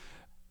 fucking,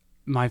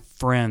 my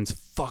friends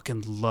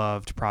fucking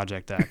loved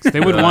Project X. They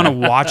would want to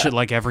watch it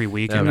like every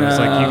week. And it was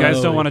like, you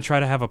guys don't want to try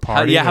to have a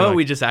party? How They're about like-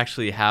 we just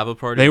actually have a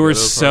party? They go were to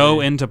a so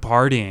party? into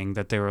partying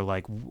that they were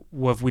like,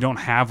 well, if we don't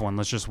have one,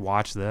 let's just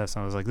watch this.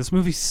 I was like, this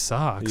movie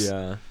sucks.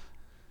 Yeah.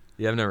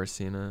 Yeah, I've never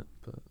seen it,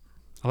 but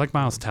I like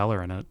Miles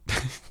Teller in it.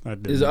 I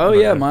didn't,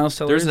 Yeah, but- Miles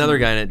Teller. there's is another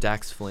in it. guy in it,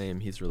 Dax Flame.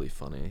 He's really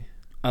funny.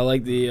 I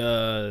like the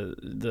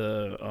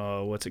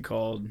what's it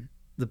called?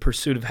 The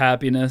Pursuit of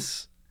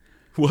Happiness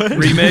What?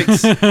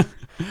 remix.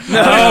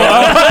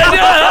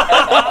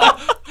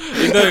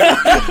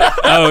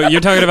 Oh,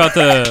 you're talking about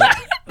the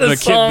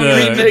song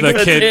kid, remix the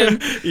that's kid. in-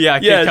 Yeah,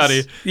 Kid Yes.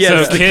 Cudi.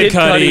 Yes, so the Kid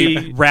Cudi,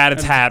 Cudi-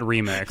 Rat-a-Tat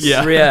remix.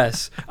 Yeah.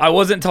 Yes, I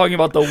wasn't talking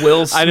about the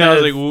Will Smith. I know. I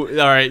was like,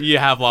 all right, you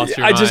have lost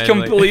your I mind. just like-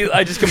 completely.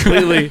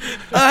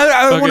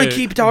 I want to Okay,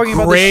 keep talking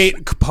about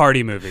great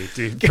party movie,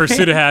 dude.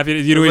 Pursuit of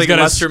Happiness. You know, It's he's like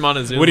got Lester his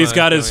Montezuma when he's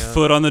got his coming out.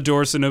 foot on the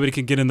door so nobody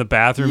can get in the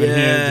bathroom. And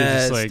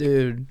Yes, he's just like,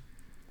 dude.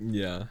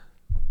 Yeah.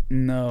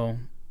 No.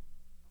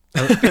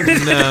 No,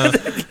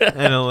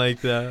 I don't like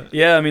that.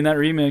 Yeah, I mean that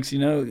remix,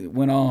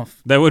 went off.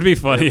 that would be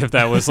funny if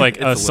that was like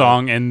It's a a little.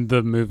 song in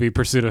the movie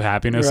Pursuit of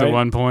Happiness at Right.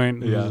 one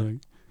point. It was Yeah. like,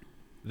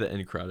 The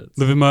end credits.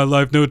 living my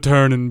life, no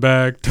turning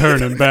back,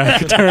 turning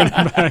back, turning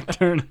back,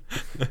 turning.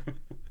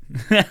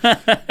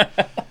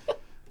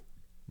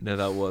 No,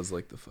 that was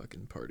like the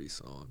fucking party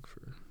song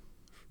from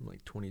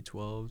like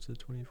 2012 to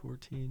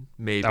 2014.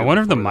 Maybe. I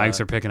wonder if the before mics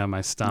that. are picking up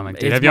my stomach,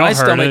 dude. It's Have y'all my heard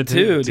stomach it?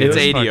 too, It's dude.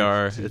 fucking-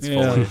 ADR. It's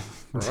Yeah. fully.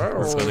 It's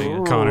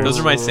funny. Connor's, Those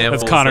are my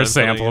samples. That's Connor's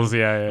that I'm putting samples. in.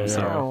 Yeah, yeah, I'm yeah.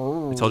 sorry.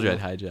 I told you I'd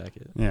hijack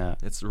it. Yeah.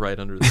 It's right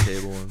under the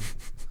table. And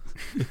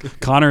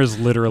Connor is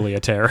literally a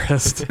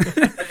terrorist.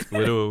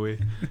 literally.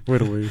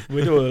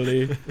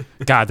 Literally.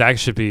 God, that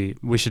should be.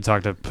 We should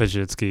talk to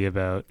Pajitsky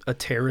about A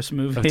terrorist a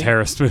movie.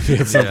 terrorist movie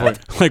at some Yeah.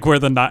 point, like where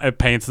it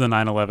paints the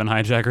 9/11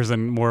 hijackers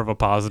in more of a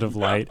positive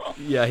light.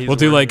 Yeah, he's We'll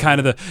do like wearing kind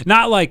of the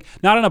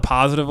not in a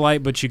positive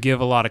light, but you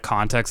give a lot of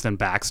context and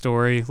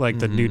backstory, like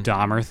the new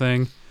Dahmer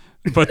thing.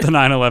 But the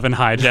 9/11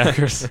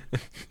 hijackers,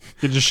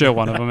 you just show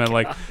one of them at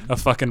like a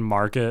fucking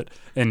market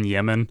in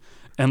Yemen,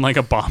 and like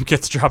a bomb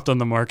gets dropped on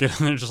the market,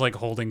 and they're just like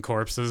holding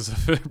corpses.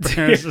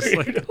 Parents just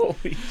like, Holy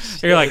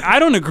shit. you're like, I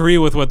don't agree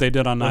with what they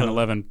did on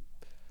 9/11,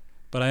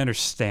 but I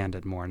understand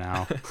it more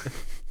now.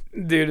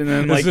 Dude, and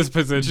then Like, like this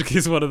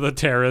Pajitsky's one of the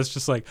terrorists,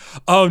 just like,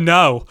 oh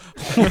no,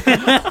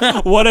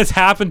 what has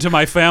happened to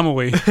my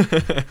family?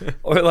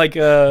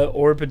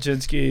 or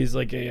Pajitsky is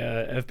like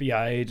a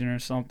FBI agent or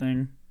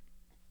something.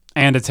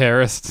 And a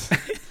terrorist.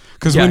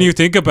 Because Yeah, when you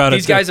think about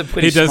these it, guys are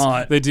pretty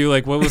smart. They do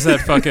like, what was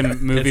that fucking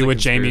movie a with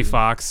Jamie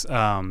conspiracy.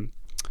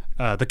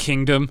 Foxx? The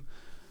Kingdom.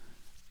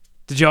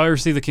 Did y'all ever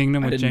see The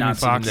Kingdom I with did Jamie not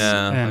see Foxx? The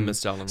Nah, I And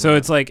missed out on so that.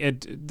 it's like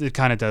it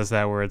kind of does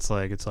that where it's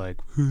like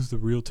who's the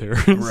real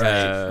terrorist?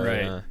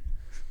 Right.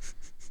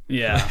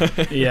 Yeah.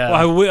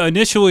 Yeah. Well,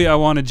 initially I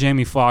wanted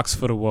Jamie Foxx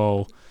for the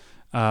role,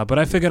 but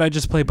I figured I'd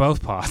just play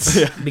both parts.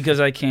 Because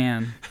I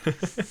can.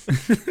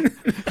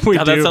 we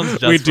God, that do sounds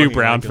just we do fucking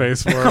brown like him.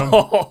 face for him.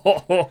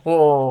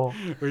 Oh,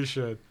 We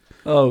should.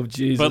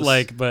 Jesus. But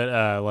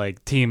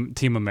like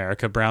Team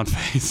America brown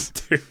face.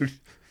 dude.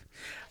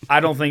 I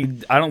don't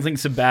think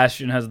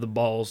Sebastian has the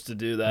balls to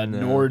do that, No.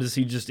 nor does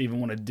he just even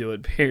want to do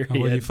it, period. Oh,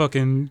 well, you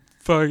fucking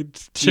chicken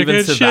shit.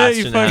 You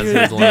Sebastian has fucking,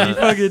 his limit. you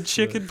fucking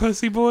chicken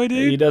pussy boy, He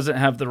dude. doesn't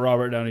have the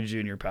Robert Downey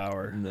Jr.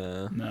 power.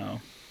 No.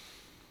 No.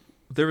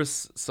 There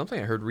was something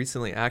I heard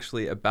recently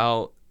actually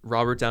about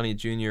Robert Downey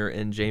Jr.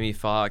 and Jamie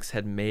Foxx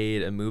had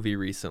made a movie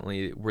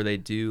recently where they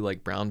do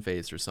like brown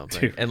face or something.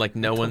 Dude, and like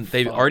no what one the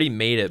they've fuck? already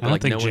made it, I but don't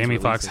like think no Jamie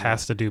one's Foxx releasing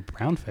has it. to do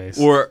brown face.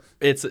 Or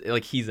it's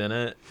like he's in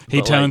it. He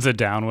but, tones it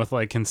down with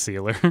like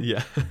concealer. like,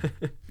 yeah.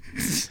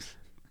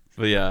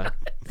 But yeah,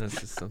 that's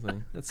just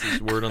something. That's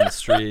just word on the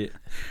street.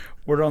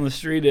 Word on the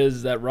street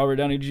is that Robert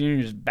Downey Jr.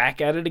 is back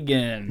at it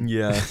again.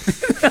 Yeah.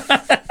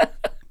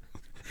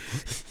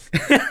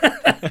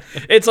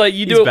 It's like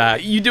you He's do it.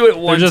 back. You do it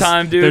one just-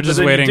 time, dude. they're but just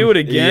then waiting. You do it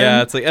again.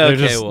 Yeah, it's like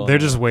okay, well. they're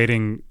just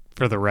waiting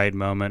for the right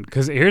moment.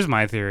 Because here's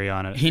my theory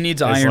on it. He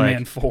needs It's Iron like-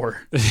 Man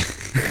 4. to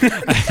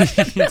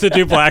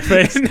do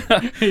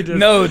blackface. He does,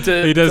 No,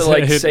 he does to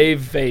like hit-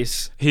 save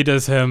face. He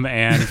does him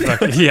and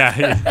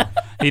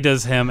he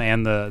does him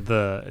and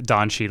the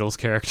Don Cheadle's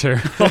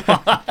character.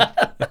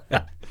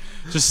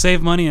 Just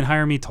save money and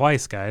hire me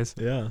twice, guys.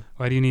 Yeah.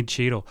 Why do you need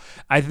Cheadle?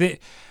 I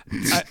think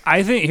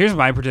here's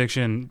my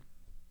prediction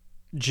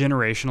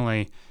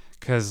generationally,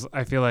 because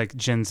I feel like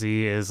Gen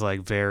Z is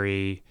like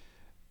very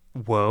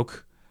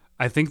woke.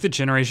 I think the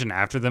generation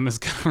after them is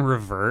gonna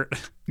revert.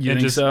 You And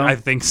think just, so? I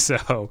think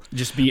so.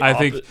 Just be. I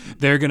think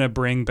they're gonna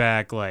bring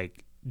back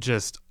like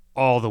just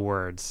all the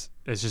words.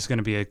 It's just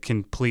gonna be a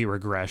complete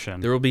regression.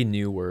 There will be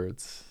new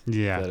words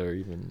Yeah, that are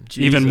even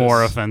even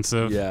more Jesus.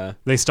 offensive. Yeah.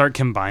 They start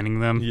combining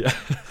them. Yeah.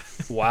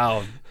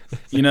 Wow.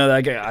 You know,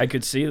 that guy, I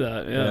could see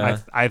that. Yeah. Yeah.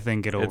 I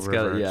think it'll It's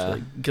got- revert. yeah.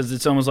 Because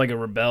it's almost like a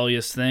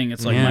rebellious thing.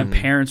 It's like Yeah. my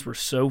parents were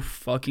so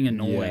fucking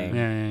annoying.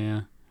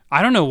 Yeah.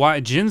 I don't know why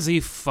Gen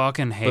Z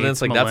fucking hates then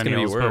it's like, that's gonna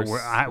be millennials,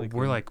 worse. but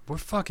we're Like, we're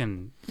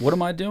fucking. What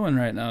am I doing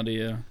right now to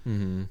you?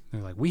 Mm-hmm.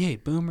 They're like, we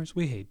hate boomers,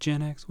 we hate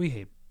Gen X, we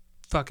hate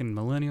fucking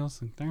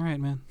millennials. All right,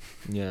 man.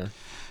 Yeah.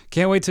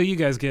 Can't wait till you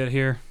guys get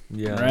here.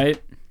 Yeah. Right?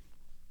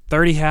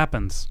 30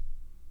 happens.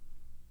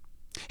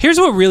 Here's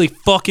what really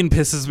fucking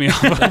pisses me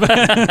off.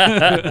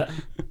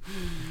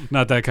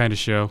 Not that kind of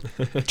show.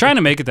 Trying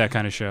to make it that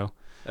kind of show.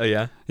 Oh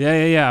yeah.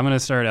 Yeah. I'm gonna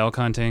start elk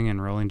hunting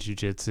and rolling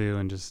jujitsu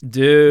and just.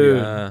 Dude,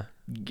 Yeah.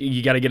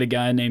 you got to get a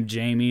guy named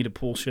Jamie to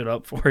pull shit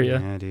up for you.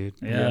 Yeah, dude.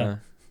 Yeah.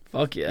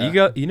 Fuck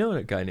yeah. You know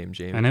a guy named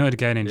Jamie. I know a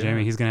guy named Yeah.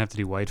 Jamie. He's gonna have to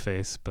do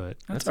whiteface, but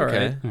That's That's okay.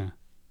 all right. yeah.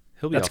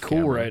 He'll be That's off cool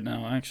camera. right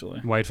now,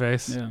 actually.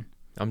 Whiteface. Yeah.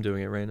 I'm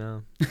doing it right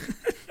now.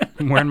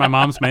 I'm wearing my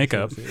mom's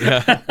makeup.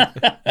 Yeah.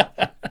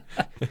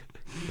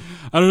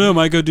 I don't know.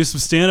 Might go do some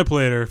stand up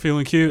later.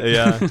 Feeling cute.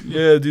 Yeah.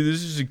 Yeah, dude,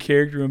 this is a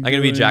character I'm I'm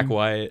gonna be Jack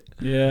White.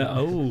 Yeah.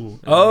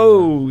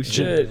 Oh,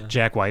 shit.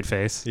 Jack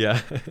Whiteface. Yeah.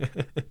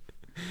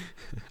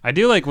 I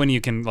do like when you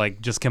can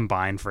like just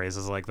combine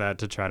phrases like that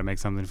to try to make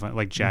something fun,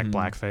 like Jack Mhm.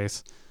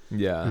 Blackface,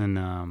 Yeah.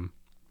 and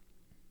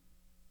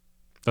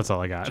that's all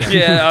I got.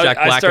 Yeah, Jack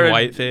I Black started, and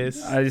White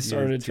face. I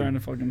started Yeah, trying to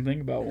fucking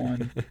think about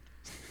one.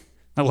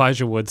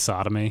 Elijah Wood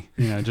sodomy,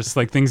 just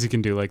like things you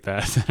can do like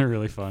that that are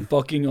really fun.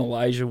 Fucking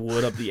Elijah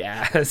Wood up the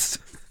ass.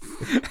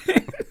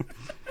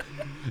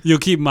 You'll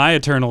keep my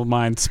eternal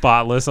mind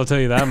spotless. I'll tell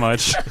you that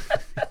much.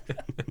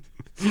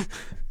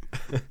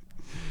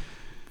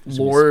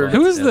 Lord.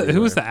 Who was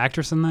Everywhere. the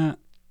actress in that?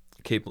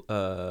 Kate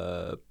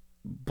Blanche?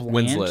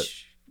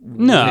 Winslet.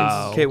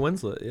 No. Kate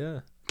Winslet. Yeah.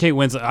 Kate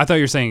Winslet. I thought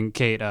you were saying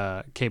Kate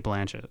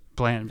Blanchett.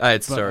 I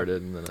had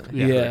started and then I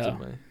Yeah. corrected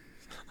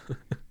my.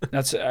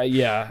 That's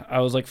yeah. I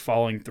was like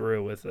following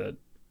through with it.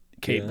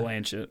 Kate Yeah.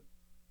 Blanchett.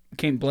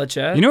 Kate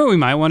Blanchett. You know what we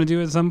might want to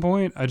do at some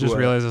point? I just What?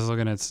 realized I was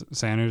looking at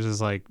Sanders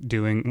is like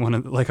doing one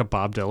of like a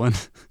Bob Dylan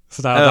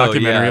style Oh,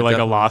 documentary, yeah, like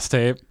definitely. a lost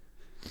tape.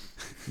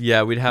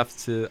 Yeah, we'd have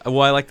to.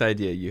 Well, I like the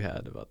idea you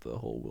had about the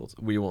whole wheel.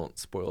 We won't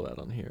spoil that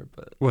on here,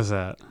 but What's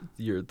that?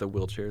 the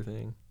wheelchair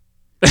thing.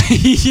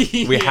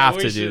 We have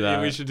to do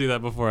that. We should do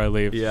that before I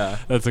leave. Yeah.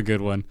 That's a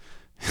good one.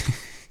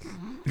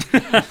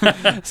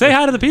 Say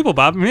hi to the people,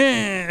 Bob.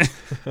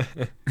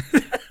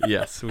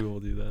 Yes, we will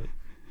do that.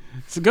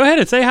 So go ahead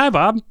and say hi,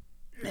 Bob.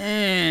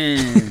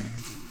 Man.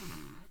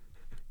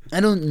 I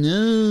don't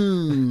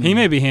know. He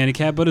may be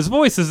handicapped, but his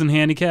voice isn't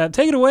handicapped.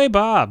 Take it away,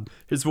 Bob.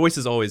 His voice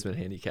has always been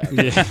handicapped.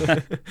 Yeah.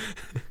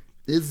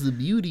 It's the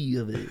beauty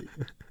of it.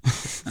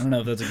 I don't know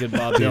if that's a good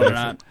Bob Dylan or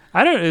not.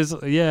 I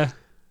don't. Yeah.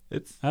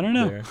 It's. I don't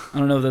know. there. I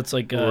don't know if that's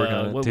like We're working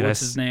on it. Dude, what's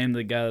his name?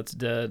 The guy that's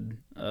dead.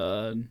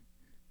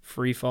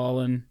 Free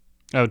falling.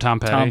 Oh, Tom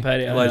Petty. Tom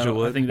Petty. I Elijah know.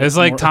 Wood. I think It's that's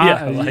like more- Tom.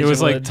 yeah, it Elijah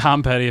was like Wood.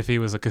 Tom Petty if he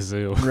was a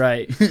kazoo.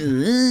 Right.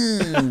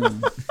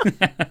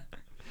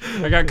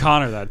 I got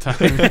Connor that time.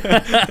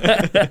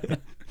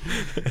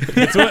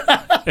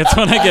 it's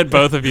when I get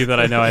both of you that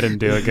I know I didn't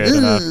do it good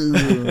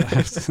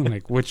enough.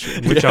 Like which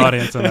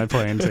audience am I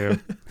playing to?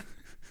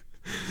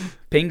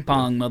 Ping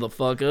pong,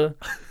 motherfucker.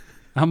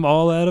 I'm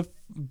all out of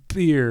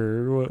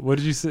beer. What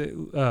did you say?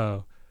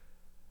 Oh,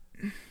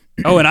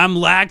 and I'm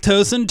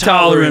lactose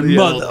intolerant, Yeah.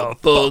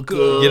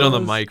 motherfucker. Get on the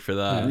mic for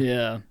that.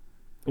 Yeah.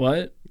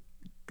 What?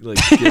 Like,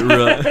 get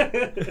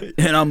right.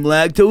 And I'm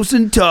lactose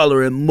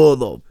intolerant,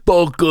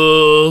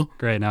 motherfucker.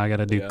 Great. Now I got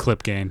to do Yeah.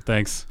 clip gain.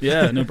 Thanks.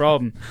 Yeah, no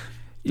problem.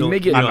 You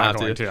make it. I'm don't not have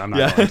going to. to. I'm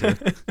not going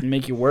to.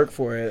 Make you work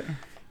for it.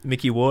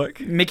 Mickey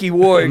Walk. Mickey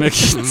Ward.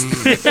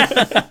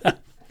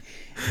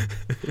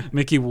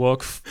 Mickey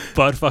Wook,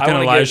 butt fucking I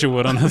wanna Elijah get-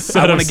 Wood on the I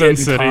set want of to Sin get in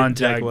City. contact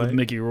Jack with White.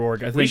 Mickey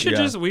Rourke. I think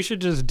We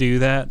should just do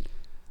that.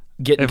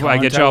 get in If I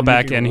get contact y'all with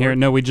back Mickey in here, Rourke.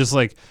 no, we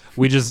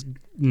just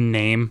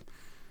name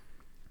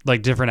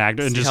like different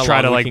actors and See just how try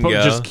long to we like can go.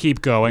 just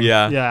keep going.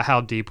 Yeah.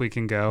 How deep we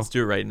can go. Let's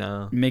do it right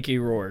now. Mickey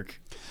Rourke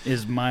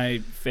is my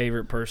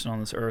favorite person on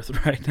this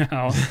earth right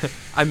now.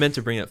 I meant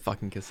to bring that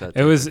fucking cassette.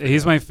 It was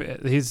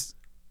he's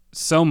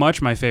so much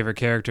my favorite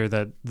character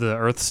that the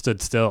Earth stood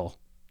still.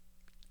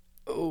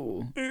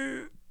 Oh.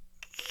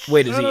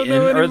 Wait, is I he don't in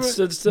know Earth anybody-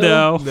 Stood Still?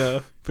 No,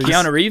 No.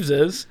 Keanu Reeves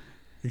is.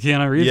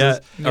 Keanu Reeves Yeah.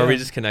 is, Are we Yeah.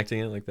 just connecting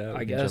it like that? I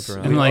We can guess. jump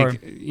around. and We like are.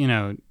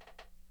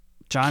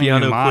 Johnny Keanu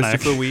Mnemonic.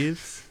 Christopher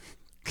Weaves.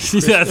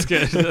 That's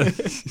good.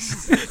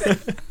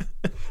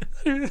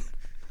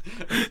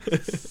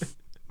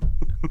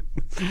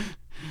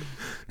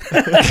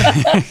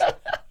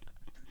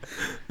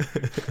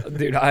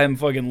 Dude, I am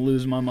fucking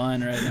losing my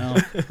mind right now.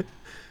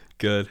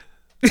 Good.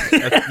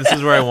 This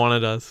is where I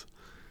wanted us.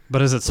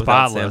 But is it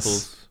Without spotless?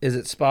 samples. Is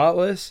it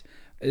spotless?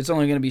 It's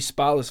only going to be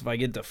spotless if I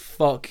get to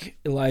fuck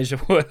Elijah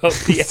Wood up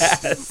the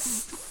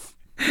ass.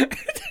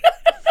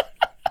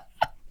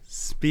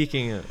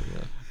 Speaking of,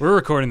 We're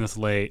recording this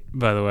late,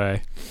 by the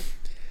way.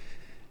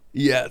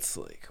 yeah, it's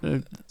like,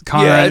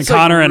 Connor, Yeah, it's, like,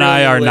 Connor and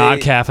I really are not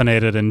late.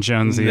 caffeinated, and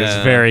Jonesy is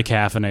No. very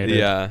caffeinated.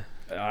 yeah.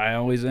 I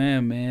always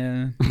am,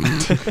 man.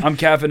 I'm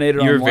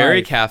caffeinated. You were on very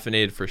life.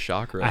 caffeinated for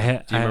Chakra.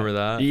 Do you remember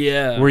that?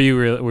 Yeah. Were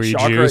you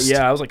Chakra, juiced?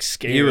 yeah, I was like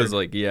scared. He was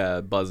like,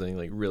 buzzing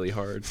like really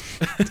hard.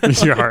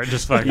 Your heart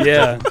just fucking.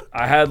 yeah,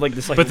 I had like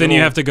this like. But then you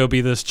little- have to go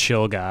be this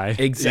chill guy.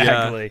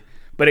 exactly.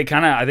 But it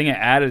kind of, I think it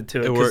added to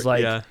it because worked,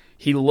 like yeah.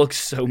 he looks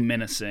so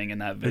menacing in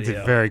that It's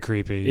video. very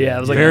creepy. Yeah, it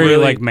was, like, very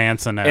really- like and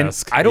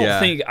Manson-esque. I don't Yeah.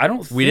 think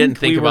We didn't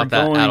think were about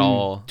that at going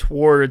all.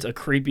 towards a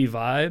creepy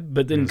vibe.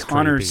 But It then was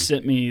Connor creepy.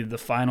 sent me the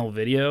final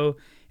video,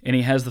 and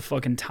he has the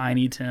fucking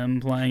Tiny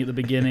Tim playing at the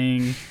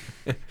beginning,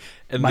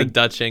 And My- the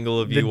Dutch angle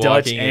of the you Dutch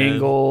walking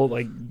angle,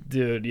 like,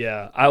 dude,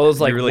 yeah. I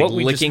was like, You were, like, what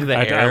we licking just, the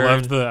I air.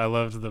 loved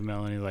the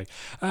melody. Like,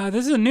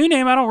 this is a new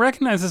name. I don't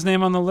recognize this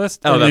name on the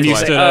list. Oh, And then that's you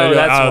why. stood Oh, up,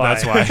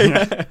 that's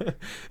that's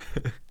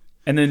why.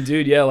 And then,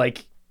 dude, yeah,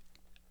 like,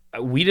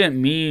 we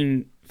didn't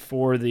mean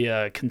for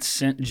the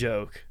consent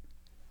joke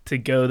to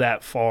go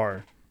that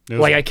far. It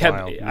was Like, I kept,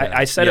 wild.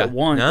 I said Yeah. it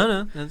once.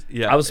 No.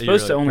 Yeah. I was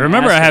supposed to only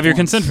Remember, ask I it have your once.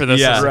 consent for this.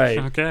 Yeah. Right.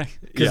 Okay.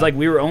 Because Yeah. like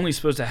we were only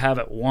supposed to have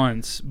it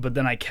once, but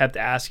then I kept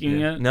asking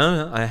Yeah. it.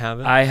 No, I have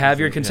it. I have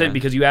your consent Yeah.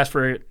 because you asked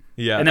for it,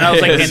 Yeah. and then I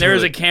was like, It's "And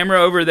there's a really-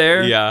 camera over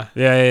there." Yeah.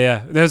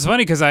 Yeah. That's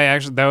funny because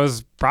that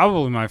was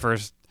probably my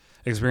first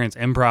experience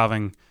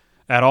improving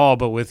at all,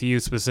 but with you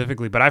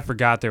specifically. But I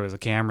forgot there was a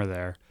camera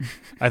there.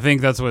 I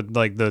think that's what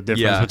like the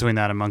difference Yeah. between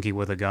that and Monkey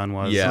with a Gun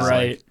was. Yeah. is,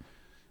 Right.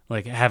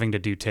 Like having to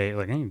do tape.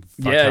 Like, fuck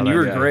Yeah, how and you that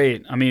were guy-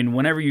 great. I mean,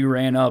 whenever you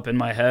ran up in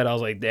my head, I was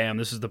like, "Damn,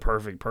 this is the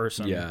perfect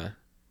person." Yeah.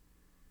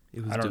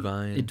 It was I don't-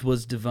 divine. It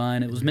was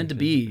divine. It was meant to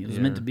be. It was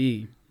meant to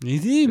be.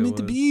 He meant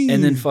to be.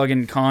 And then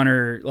fucking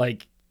Connor,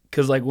 like,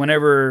 because like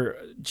whenever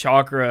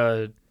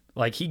Chakra,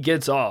 like he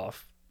gets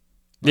off.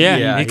 yeah,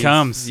 he he's-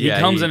 comes. He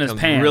comes in his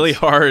pants. really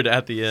hard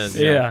at the end.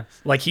 Yeah.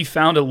 Like he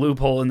found a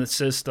loophole in the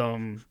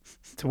system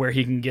to where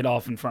he can get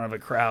off in front of a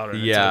crowd.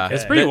 And Yeah. it's, okay.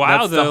 It's pretty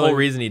wild, That's the though, whole like-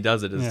 reason he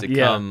does it is Yeah. to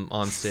Yeah. come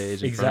on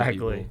stage in front of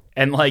Exactly. people.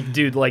 And like,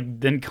 dude, like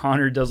then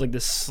Connor does like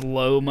this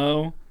slow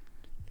mo,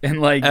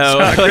 and like Oh,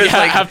 Chakra's, yeah,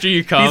 like after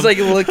you come. he's like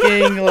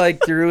looking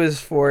like through his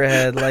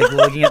forehead, like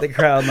looking at the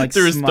crowd, like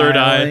Through his third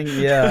eye.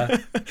 smiling. Yeah,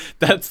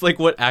 That's like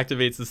what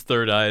activates his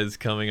third eye is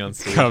coming on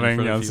stage. in Coming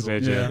front of on people.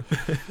 stage, yeah.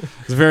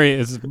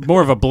 It's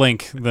more of a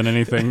blink than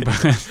anything,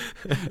 but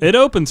it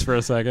opens for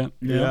a second.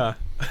 Yeah.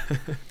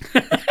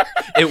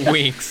 It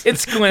winks. it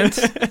squints.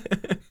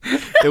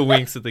 It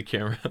winks at the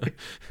camera.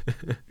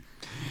 The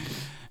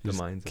Just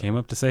mind's Came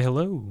up to say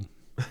hello.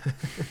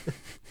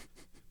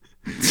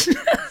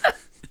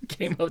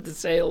 Came up to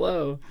say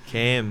hello.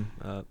 came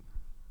up.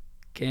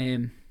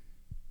 Came.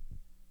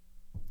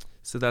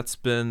 So that's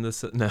been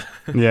this. No.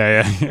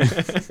 Yeah.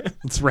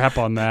 Let's wrap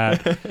on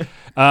that.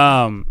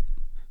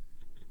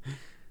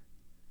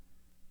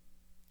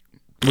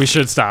 We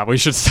should stop. We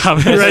should stop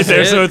it right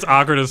there, it? so it's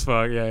awkward as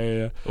fuck.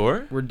 Yeah.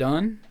 Or? We're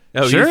done.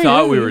 Oh, Sure, you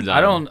thought yeah, we yeah. were done.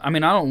 I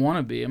don't want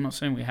to be. I'm not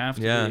saying we have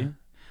to Yeah. be.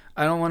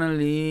 I don't want to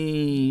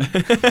leave.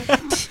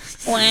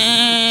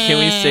 Can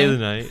we stay the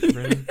night,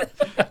 Brandon?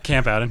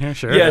 Camp out in here,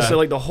 sure. Yeah, so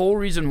like the whole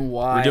reason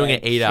why We're doing an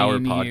I 8-hour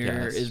came here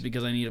podcast. is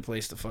because I need a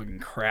place to fucking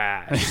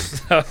crash.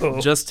 So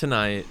Just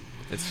tonight.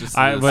 It's just.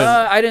 I this. was-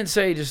 I didn't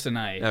say just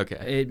tonight.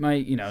 Okay. It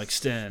might,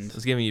 extend. I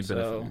was giving you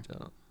benefit So- of the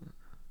doubt.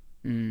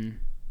 Mm.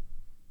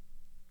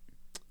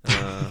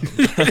 Um,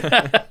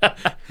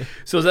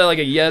 So is that like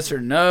a yes or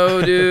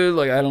no, dude?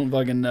 Like I don't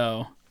fucking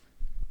know.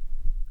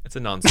 it's a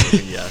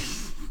non-spoken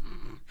yes.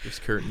 There's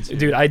curtains here.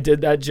 Dude, I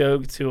did that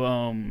joke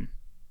to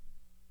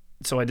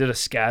so I did a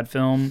SCAD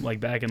film like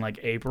back in like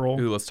April.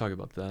 Ooh, let's talk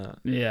about that.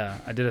 Yeah,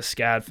 I did a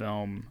SCAD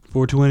film.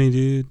 420,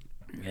 dude.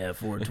 Yeah,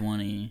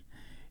 420.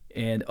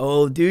 And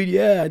oh dude,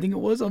 yeah, I think it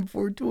was on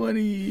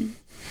 420.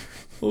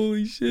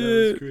 Holy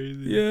shit.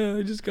 crazy. Yeah,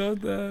 I just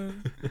got that.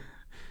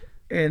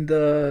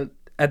 And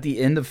at the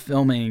end of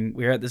filming,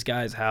 we were at this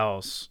guy's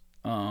house.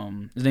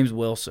 His name's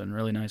Wilson,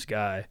 really nice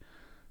guy.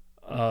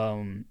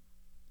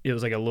 It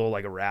was like a little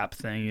like a rap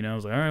thing, I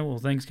was like, all right, well,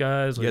 thanks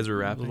guys. You Like, guys were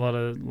rapping? A lot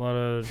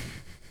of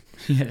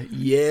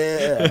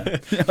yeah.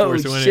 Oh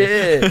 420.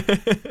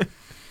 shit.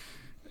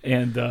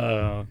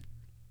 And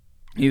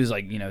he was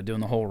like, doing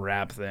the whole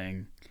rap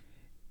thing.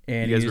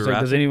 And You he guys was were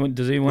like, rapping?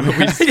 does anyone We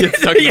just get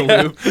stuck in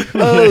the loop.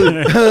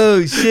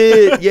 oh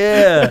shit,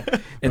 yeah.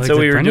 And Like, so did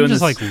we were Brendan doing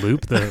just this, like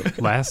loop the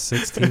last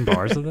 16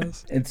 bars of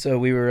this. and so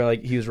we were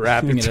like, he was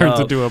rapping It it turns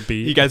up. into a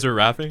beat. You guys were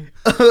rapping?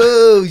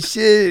 Oh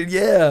shit,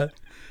 yeah.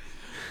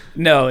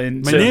 No,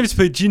 and My so, name's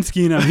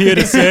Pajinski, and I'm here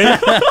to say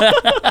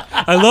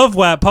I love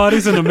WAP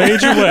parties in a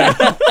major way.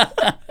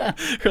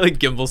 Or like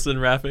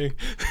Gimbelson rapping?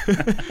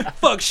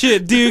 Fuck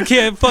shit, dude.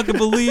 Can't fucking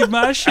believe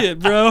my shit,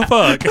 bro.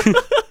 Fuck.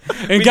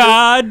 And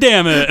god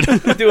damn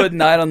it. do a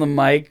night on the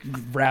mic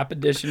rap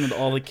edition with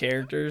all the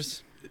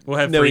characters. We'll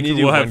have No, we Freak, need to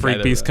do we'll have one Freak guy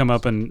that Beast come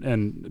raps. up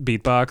and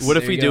beatbox. What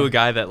if There we you do go. a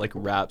guy that like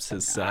raps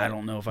his set? I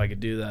don't know if I could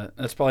do that.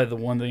 That's probably the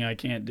one thing I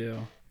can't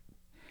do.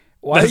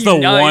 Why That's are you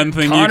the nodding? one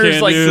thing you Connor's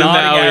can't like do.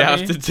 nodding Now we at have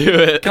me. to do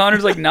it.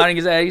 Connor's like nodding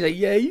his head. He's like,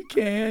 yeah, you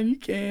can, you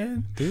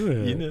can. do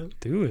it? You know.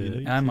 Do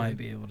it. I might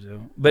be able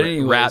to. But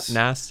anyways, Rap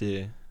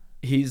nasty.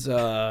 he's he's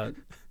like,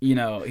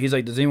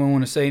 does anyone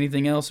want to say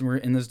anything else? And we're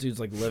in this dude's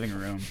like living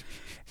room,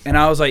 And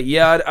I was like,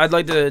 yeah, I'd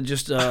like to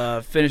just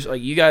finish.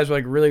 Like, you guys were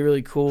like really,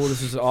 really cool.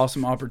 This is an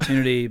awesome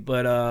opportunity.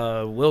 But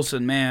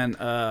Wilson, man,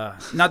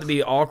 not to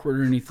be awkward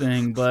or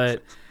anything,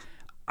 but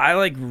I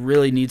like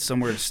really need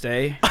somewhere to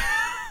stay.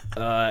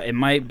 It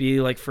might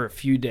be like for a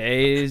few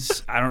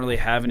days. I don't really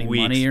have any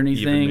Weeks, money or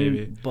anything. even,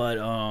 maybe. But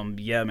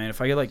yeah, man,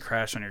 if I could like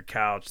crash on your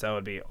couch, that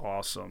would be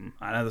awesome.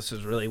 I know this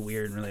is really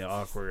weird and really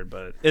awkward,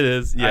 but It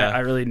is, yeah. I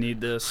really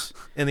need this.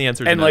 and the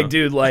answer is And no. like,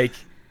 dude,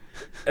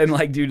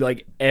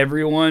 like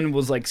everyone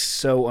was like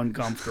so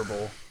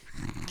uncomfortable.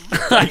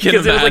 Because it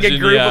was like a imagine,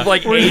 group yeah. of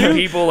like 8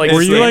 people. Like,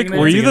 Were you standing like there.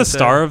 were you the gonna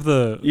star of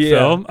the Yeah,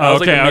 film? I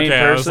was, like, Okay, the main okay.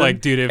 I was person. like,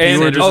 dude, if And,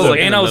 you were just like,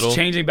 and in the I was middle.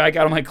 changing back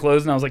out of my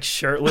clothes, and I was like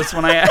shirtless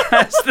when I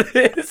asked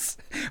this.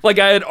 Like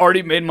I had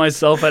already made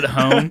myself at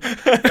home.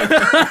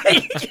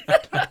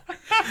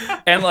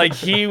 And like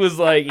he was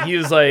like,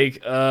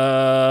 like,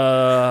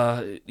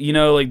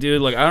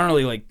 dude, like I don't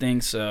really like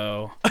think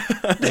so.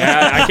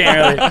 Yeah, I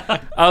can't really.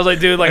 I was like,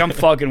 dude, like I'm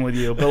fucking with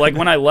you. But like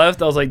when I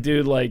left, I was like,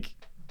 dude, like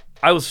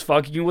I was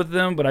fucking with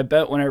them, but I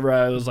bet whenever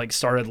I was like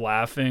started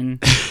laughing,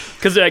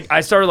 because like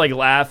I started like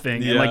laughing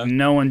and Yeah. like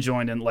no one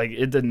joined in, like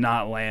it did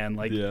not land.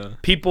 Like Yeah.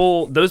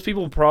 those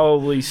people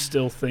probably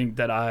still think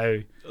that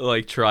I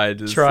like tried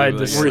to Tried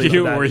to sleep were sleep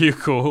you with that. were you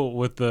cool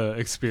with the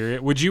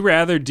experience? Would you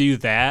rather do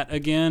that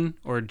again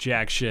or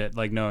jack shit,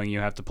 like knowing you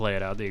have to play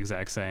it out the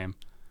exact same?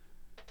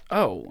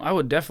 Oh, I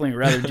would definitely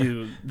rather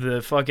do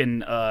the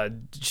fucking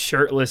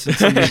shirtless in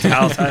somebody's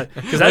house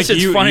because that Like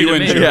shit's funny to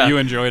me. Yeah. You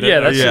enjoyed it.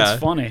 Yeah, that Yeah.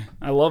 shit's funny.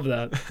 I love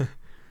that.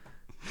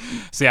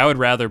 See, I would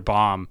rather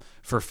bomb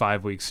for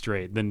 5 weeks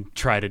straight than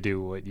try to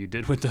do what you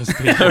did with those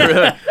people.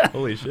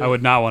 Holy shit. I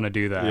would not want to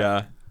do that.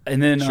 Yeah.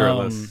 And then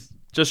Shirtless.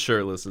 Just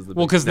shirtless is the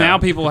Well, big- because no. now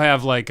people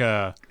have like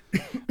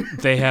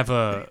they have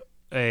a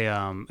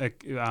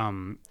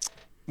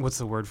what's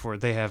the word for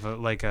it? They have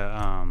like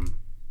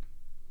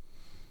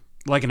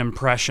an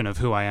impression of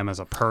who I am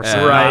as a person,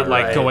 Right, not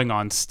like right. going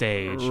on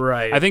stage.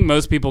 Right. I think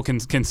most people can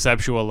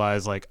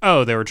conceptualize like,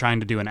 oh, they were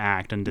trying to do an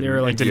act and they didn't,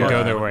 were like it didn't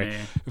go fucking their with way.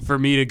 me. For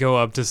me to go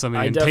up to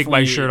somebody I and take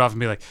my definitely- shirt off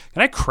and be like,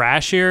 "Can I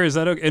crash here? Is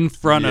that okay?" In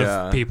front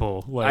Yeah. of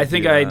people?" Like, I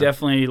think Yeah. I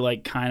definitely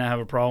like kind of have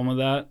a problem with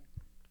that.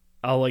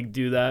 I'll like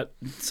do that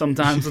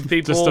sometimes with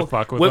people Just to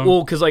fuck with them?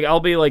 Well, because like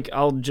I'll be like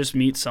I'll just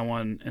meet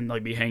someone and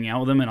like be hanging out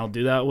with them and I'll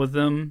do that with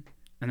them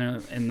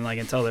and like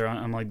until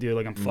I'm like, dude,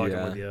 like I'm fucking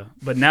Yeah. with you.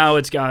 But now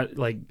it's got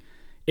like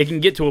it can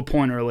get to a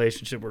point in a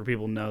relationship where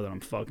people know that I'm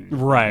fucking.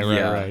 right,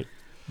 Yeah. right.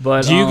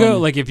 But Do you go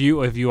like if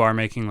you are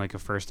making like a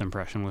first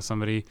impression with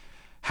somebody?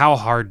 How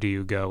hard do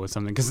you go with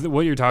something? Because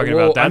what you're talking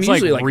about, that's I'm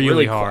usually, like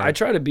really qui- hard. I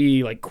try to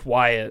be like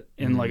quiet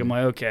and like I'm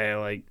like okay,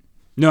 like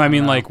No, I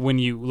mean know. like when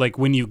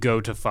you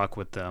go to fuck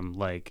with them,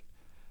 like,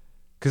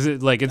 because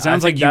it I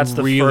sounds like think you that's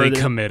the really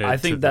furthest- committed. I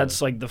to think the- that's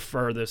like the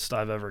furthest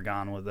I've ever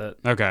gone with it.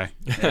 okay.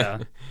 Yeah.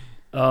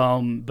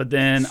 But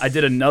then I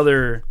did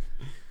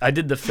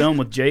the film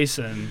with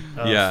Jason,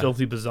 Yeah.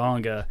 Filthy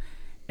Bazonga,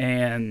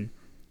 and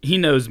he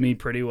knows me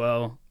pretty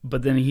well.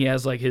 But then he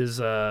has like his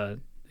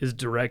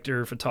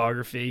director of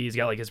photography. He's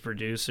got like his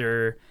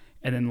producer,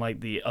 and then like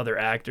the other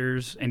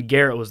actors. And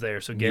Garrett was there,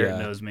 so Garrett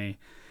Yeah. knows me.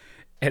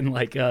 And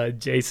like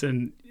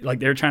Jason, like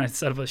they were trying to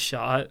set up a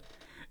shot.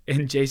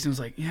 And Jason was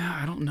like, "Yeah,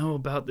 I don't know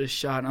about this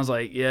shot." And I was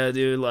like, "Yeah,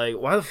 dude, like,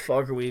 why the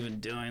fuck are we even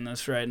doing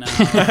this right now?"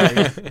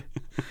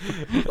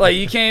 Like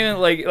you can't even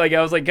like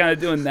I was like kind of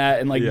doing that,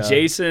 and like Yeah.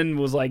 Jason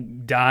was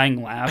like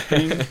dying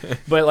laughing,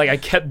 but like I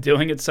kept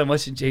doing it so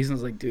much, and Jason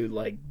was like, "Dude,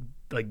 like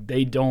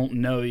they don't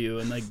know you,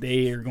 and like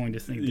they are going to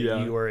think that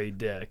Yeah. you are a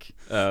dick."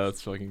 Oh,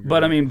 that's fucking great.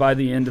 But I mean, by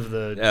the end of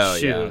the Oh,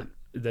 shoot,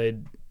 they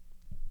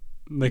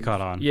They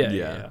caught on. yeah.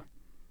 Yeah.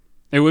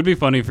 It would be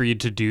funny for you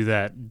to do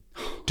that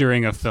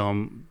during a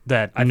film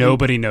that I think-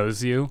 nobody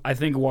knows you. I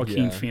think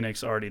Joaquin Yeah.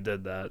 Phoenix already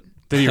did that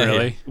Did he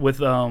really?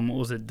 with what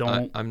was it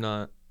Don't I'm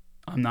not.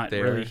 I'm not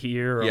there. really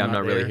here. Or Yeah, I'm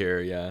not really there.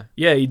 here. Yeah.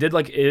 Yeah, he did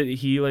like it,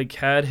 he like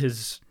had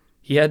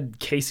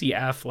Casey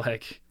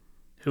Affleck,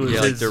 who was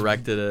Yeah, like his,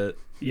 directed it.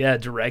 yeah,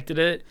 directed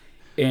it,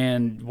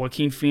 and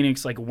Joaquin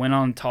Phoenix like went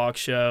on a talk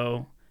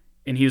show,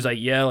 and he was like,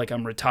 "Yeah, like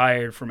I'm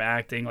retired from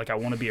acting, like I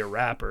want to be a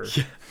rapper,"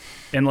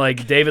 and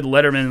like David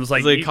Letterman was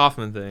like, It's like a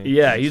Kaufman thing.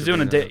 "Yeah, he's doing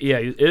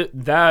Something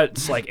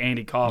that's like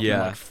Andy Kaufman,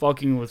 Yeah. like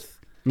fucking with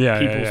Yeah,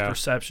 people's yeah.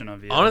 perception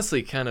of you."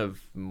 Honestly, kind of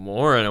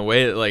more in a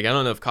way. Like I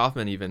don't know if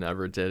Kaufman even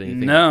ever did anything.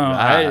 No,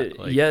 like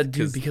that. yeah,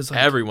 dude, because, like,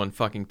 everyone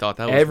fucking thought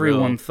that was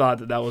everyone real.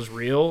 thought that was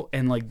real,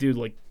 and like, dude,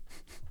 like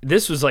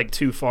this was like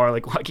too far.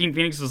 Like Joaquin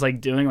Phoenix was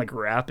like doing like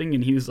rapping,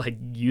 and he was like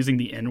using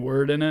the N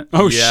word in it.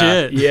 Oh Yeah.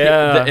 shit.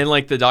 Yeah, In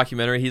like the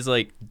documentary, he's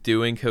like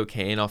doing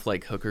cocaine off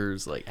like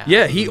hookers, like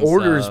yeah, asses he and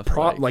orders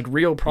stuff, like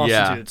real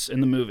prostitutes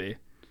in the movie,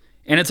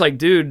 and it's like,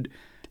 dude,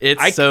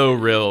 it's I- so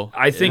real.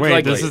 I think Wait,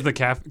 like this is the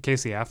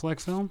Casey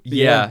Affleck film?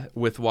 yeah,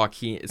 with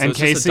Joaquin. So And it's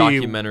just a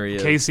documentary.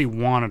 Of, Casey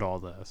wanted all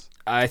this.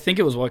 I think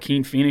it was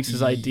Joaquin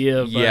Phoenix's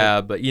idea. But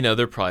yeah, but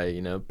they're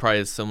probably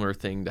a similar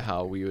thing to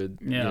how we would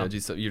Yeah. do.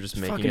 So you're just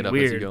It's making fucking it up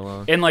weird. as you go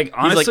along. And like He's,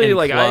 honestly, in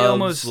like I clubs,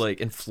 almost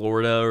like in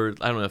Florida, or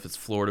I don't know if it's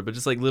Florida, but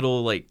just like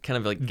little like kind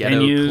of like ghetto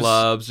Venues,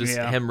 clubs. Just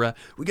yeah. him.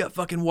 We got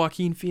fucking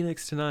Joaquin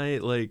Phoenix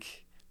tonight.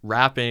 Like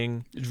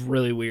rapping. It's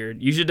really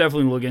weird. You should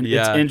definitely look into.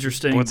 Yeah. It's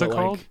interesting. What's it but,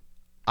 called?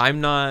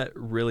 I'm not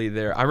really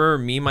there. I remember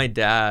me and my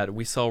dad,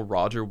 we saw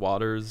Roger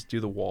Waters do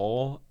The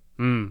Wall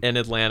in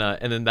Atlanta,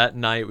 and then that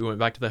night we went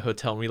back to the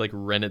hotel and we like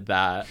rented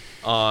that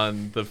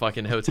on the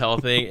fucking hotel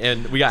thing,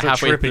 and we got It's a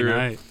halfway trippy through.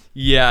 night.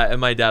 Yeah,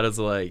 and my dad was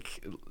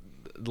like,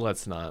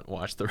 let's not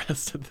watch the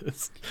rest of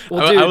this.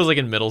 Well, I dude, was like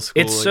in middle school.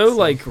 It's so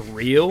like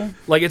real.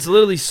 Like it's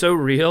literally so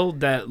real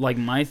that like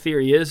my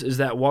theory is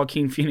that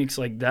Joaquin Phoenix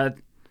like that.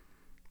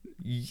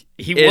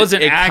 He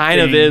wasn't it acting.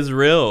 kind of is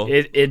real.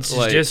 It's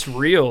Like, just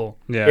real.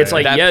 Yeah, It's yeah.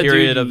 like That yeah,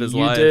 period dude, of his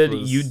you life did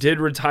was- you did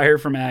retire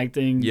from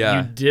acting.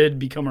 Yeah. You did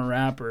become a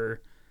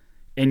rapper,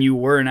 and you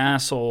were an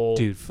asshole.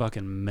 Dude,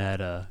 fucking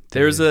meta.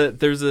 there's dude.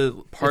 a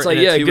part. It's like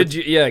in it yeah, too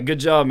with- good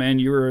job, man.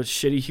 You were a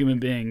shitty human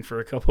being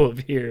for a couple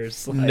of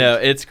years. Like, No,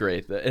 it's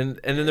great. And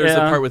then there's the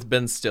Yeah. part with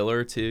Ben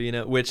Stiller too, you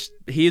know, which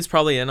he's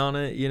probably in on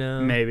it, you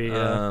know. Maybe,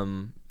 yeah.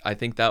 I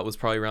think that was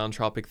probably around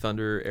Tropic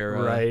Thunder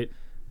era. right.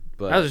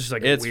 But That was just,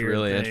 like, a it's weird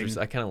really thing.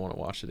 interesting. I kind of want to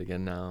watch it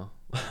again now.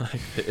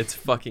 Like, it's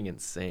fucking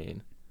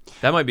insane.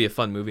 That might be a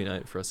fun movie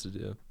night for us to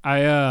do.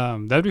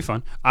 That'd be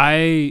fun.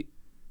 I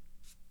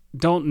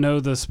don't know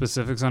the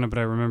specifics on it, but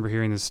I remember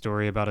hearing this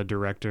story about a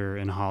director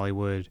in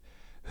Hollywood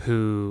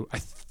who I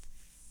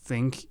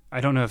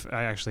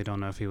actually don't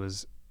know if he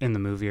was in the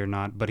movie or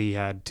not, but he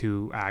had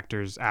two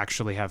actors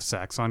actually have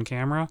sex on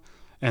camera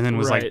and then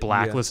was Right, like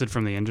blacklisted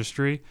from the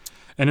industry.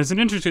 And it's an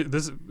interesting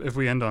if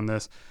we end on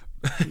this.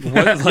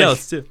 Yeah,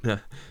 let's do. Yeah.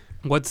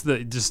 What's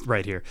the just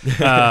right here?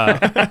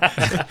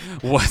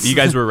 What's You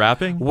guys were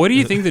rapping? What do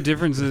you think the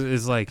difference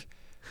is like?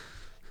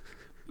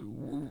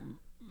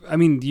 I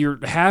mean, you're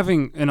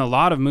having in a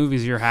lot of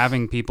movies, you're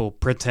having people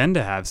pretend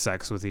to have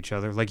sex with each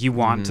other. Like you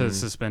want to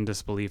suspend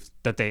disbelief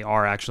that they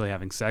are actually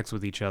having sex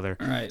with each other.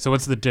 Right. So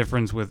what's the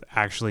difference with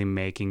actually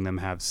making them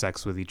have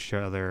sex with each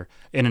other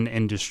in an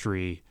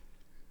industry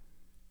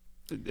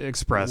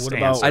expressed What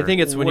about- answer? I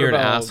think it's when What you're an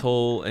about-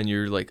 asshole and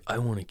you're like, I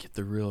want to get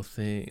the real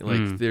thing. Like,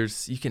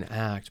 Mm. you can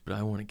act, but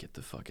I want to get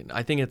the fucking.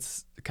 I think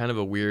it's kind of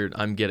a weird.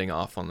 I'm getting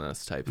off on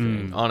this type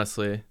thing.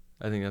 Honestly,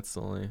 I think that's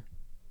the only.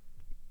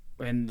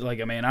 And like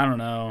I mean, I don't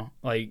know.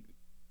 Like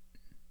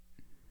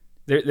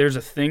there's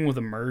a thing with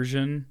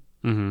immersion,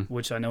 Mm-hmm.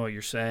 which I know what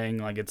you're saying.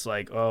 Like it's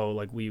like, oh,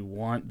 like we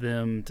want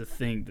them to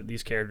think that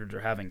these characters are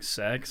having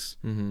sex.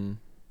 Mm-hmm.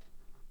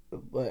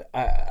 But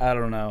I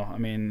don't know. I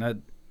mean that.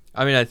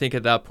 I mean, I think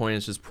at that point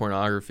it's just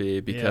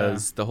pornography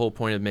because the whole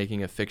point of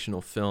making a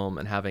fictional film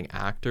and having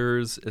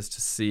actors is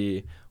to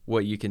see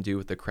what you can do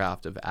with the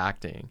craft of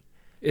acting.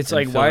 It's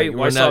and like why filming.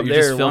 why stop You're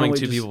there? just Why filming don't we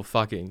two just- people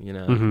fucking, you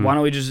know. Mm-hmm. Why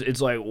don't we just?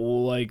 It's like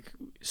well, like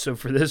so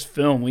for this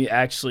film we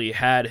actually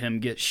had him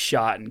get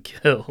shot and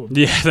killed.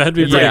 Yeah, that'd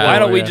be It's pretty like why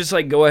cool, don't we yeah. just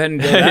like go ahead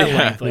and go that Yeah.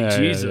 length? Like Yeah,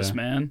 Jesus, yeah.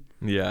 man.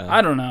 Yeah.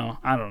 I don't know.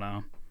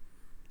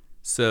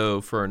 So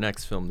for our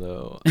next film,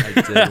 though, I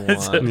did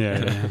want.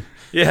 Yeah.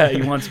 Yeah,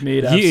 he wants me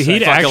to. Have He'd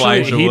sex. Fuck actually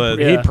Elijah Wood.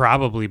 he'd Yeah.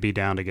 probably be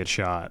down to get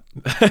shot.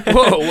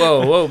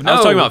 Whoa! No. I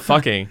was talking about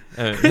fucking.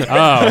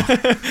 Oh,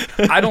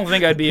 I don't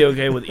think I'd be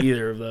okay with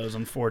either of those,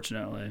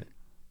 unfortunately.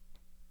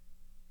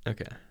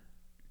 Okay.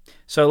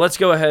 So let's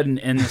go ahead and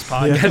end this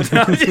podcast.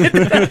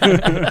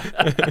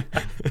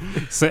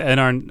 so in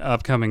our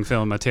upcoming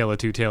film, A Tale of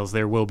Two Tales,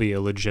 there will be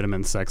a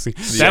legitimate sex scene.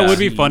 Yeah. That would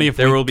be funny if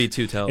There will be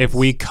two tells. if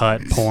we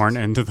cut porn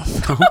into the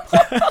film.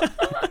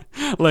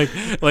 like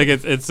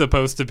it's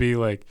supposed to be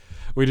like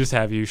we just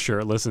have you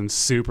shirtless and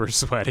super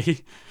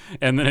sweaty,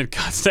 and then it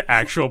cuts to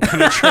actual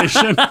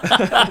penetration.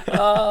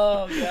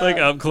 Oh, God. Like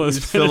up close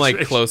film like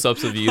penetration.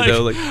 close-ups of you Like-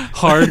 though, like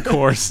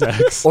Hardcore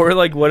sex. Or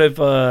like, what if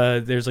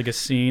there's like a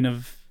scene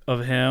of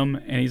him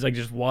and he's like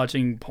just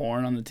watching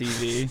porn on the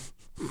TV?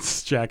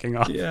 Just jacking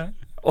off. Yeah.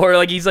 Or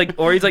like he's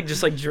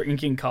just like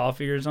drinking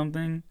coffee or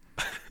something.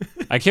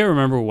 I can't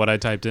remember what I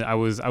typed in. I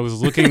was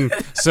looking.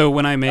 So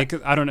when I make,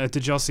 I don't know.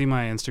 Did y'all see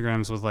my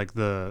Instagrams with like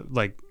the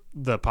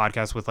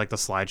podcast with like the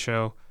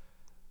slideshow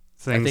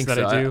I things think that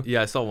so. I do?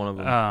 Yeah, I saw one of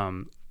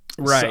them.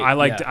 Right. So I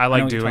like yeah. I know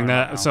like what you're doing talking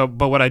that. about now. So,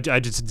 but what I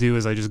just do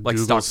is I just Like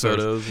Google stock search.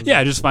 photos and Yeah,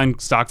 I just find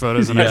stock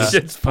photos and I Yeah. just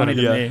It's funny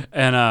put to it- me.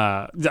 And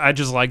I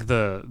just like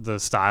the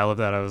style of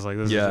that. I was like,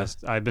 this Yeah. is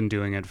just. I've been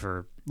doing it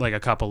for like a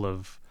couple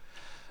of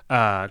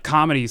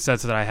comedy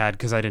sets that I had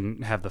because I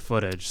didn't have the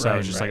footage. So I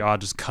was Right, just right. like, oh, I'll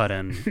just cut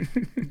in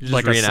Just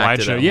like a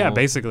reenact it slideshow. at Yeah, home.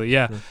 basically,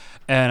 yeah.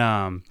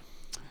 And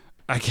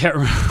I can't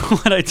remember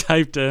what I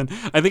typed in.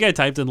 I think I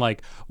typed in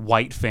like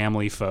white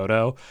family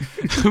photo.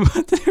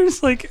 But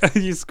there's like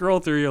you scroll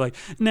through, you're like,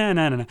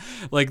 no.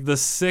 Like the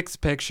sixth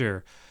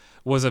picture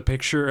was a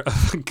picture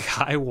of a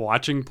guy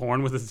watching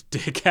porn with his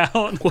dick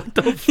out. What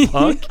the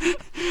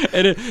fuck?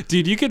 And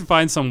dude, you could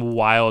find some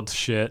wild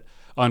shit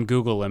on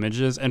Google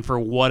Images, and for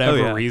whatever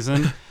yeah.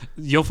 reason,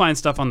 you'll find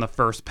stuff on the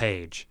first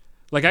page.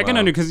 Like I can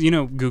Wow. because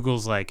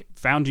Google's like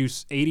found you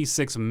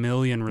 86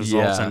 million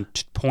results Yeah. in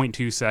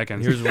 0.2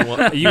 seconds. Here's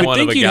one. You would one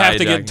think of a you'd guy have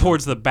to jacking get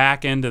towards the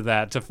back end of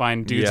that to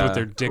find dudes Yeah. with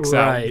their dicks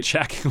Right. out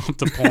checking up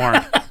the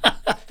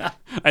porn.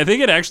 I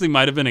think it actually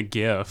might have been a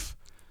GIF.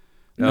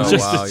 Oh, It's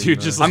just wow, a you dude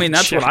know. just I mean,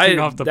 checking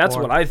off the that's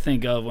porn. what I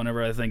think of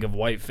whenever I think of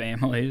white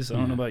families. I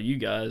don't know about you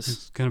guys.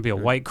 It's gonna be a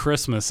white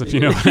Christmas if you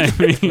know what I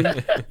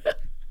mean.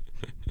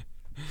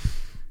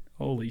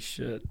 Holy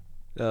shit.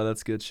 Oh,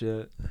 that's good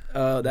shit.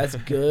 Oh, that's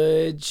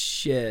good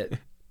shit.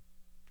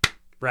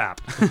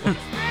 Rap. Spread the news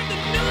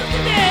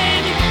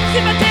today.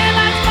 See my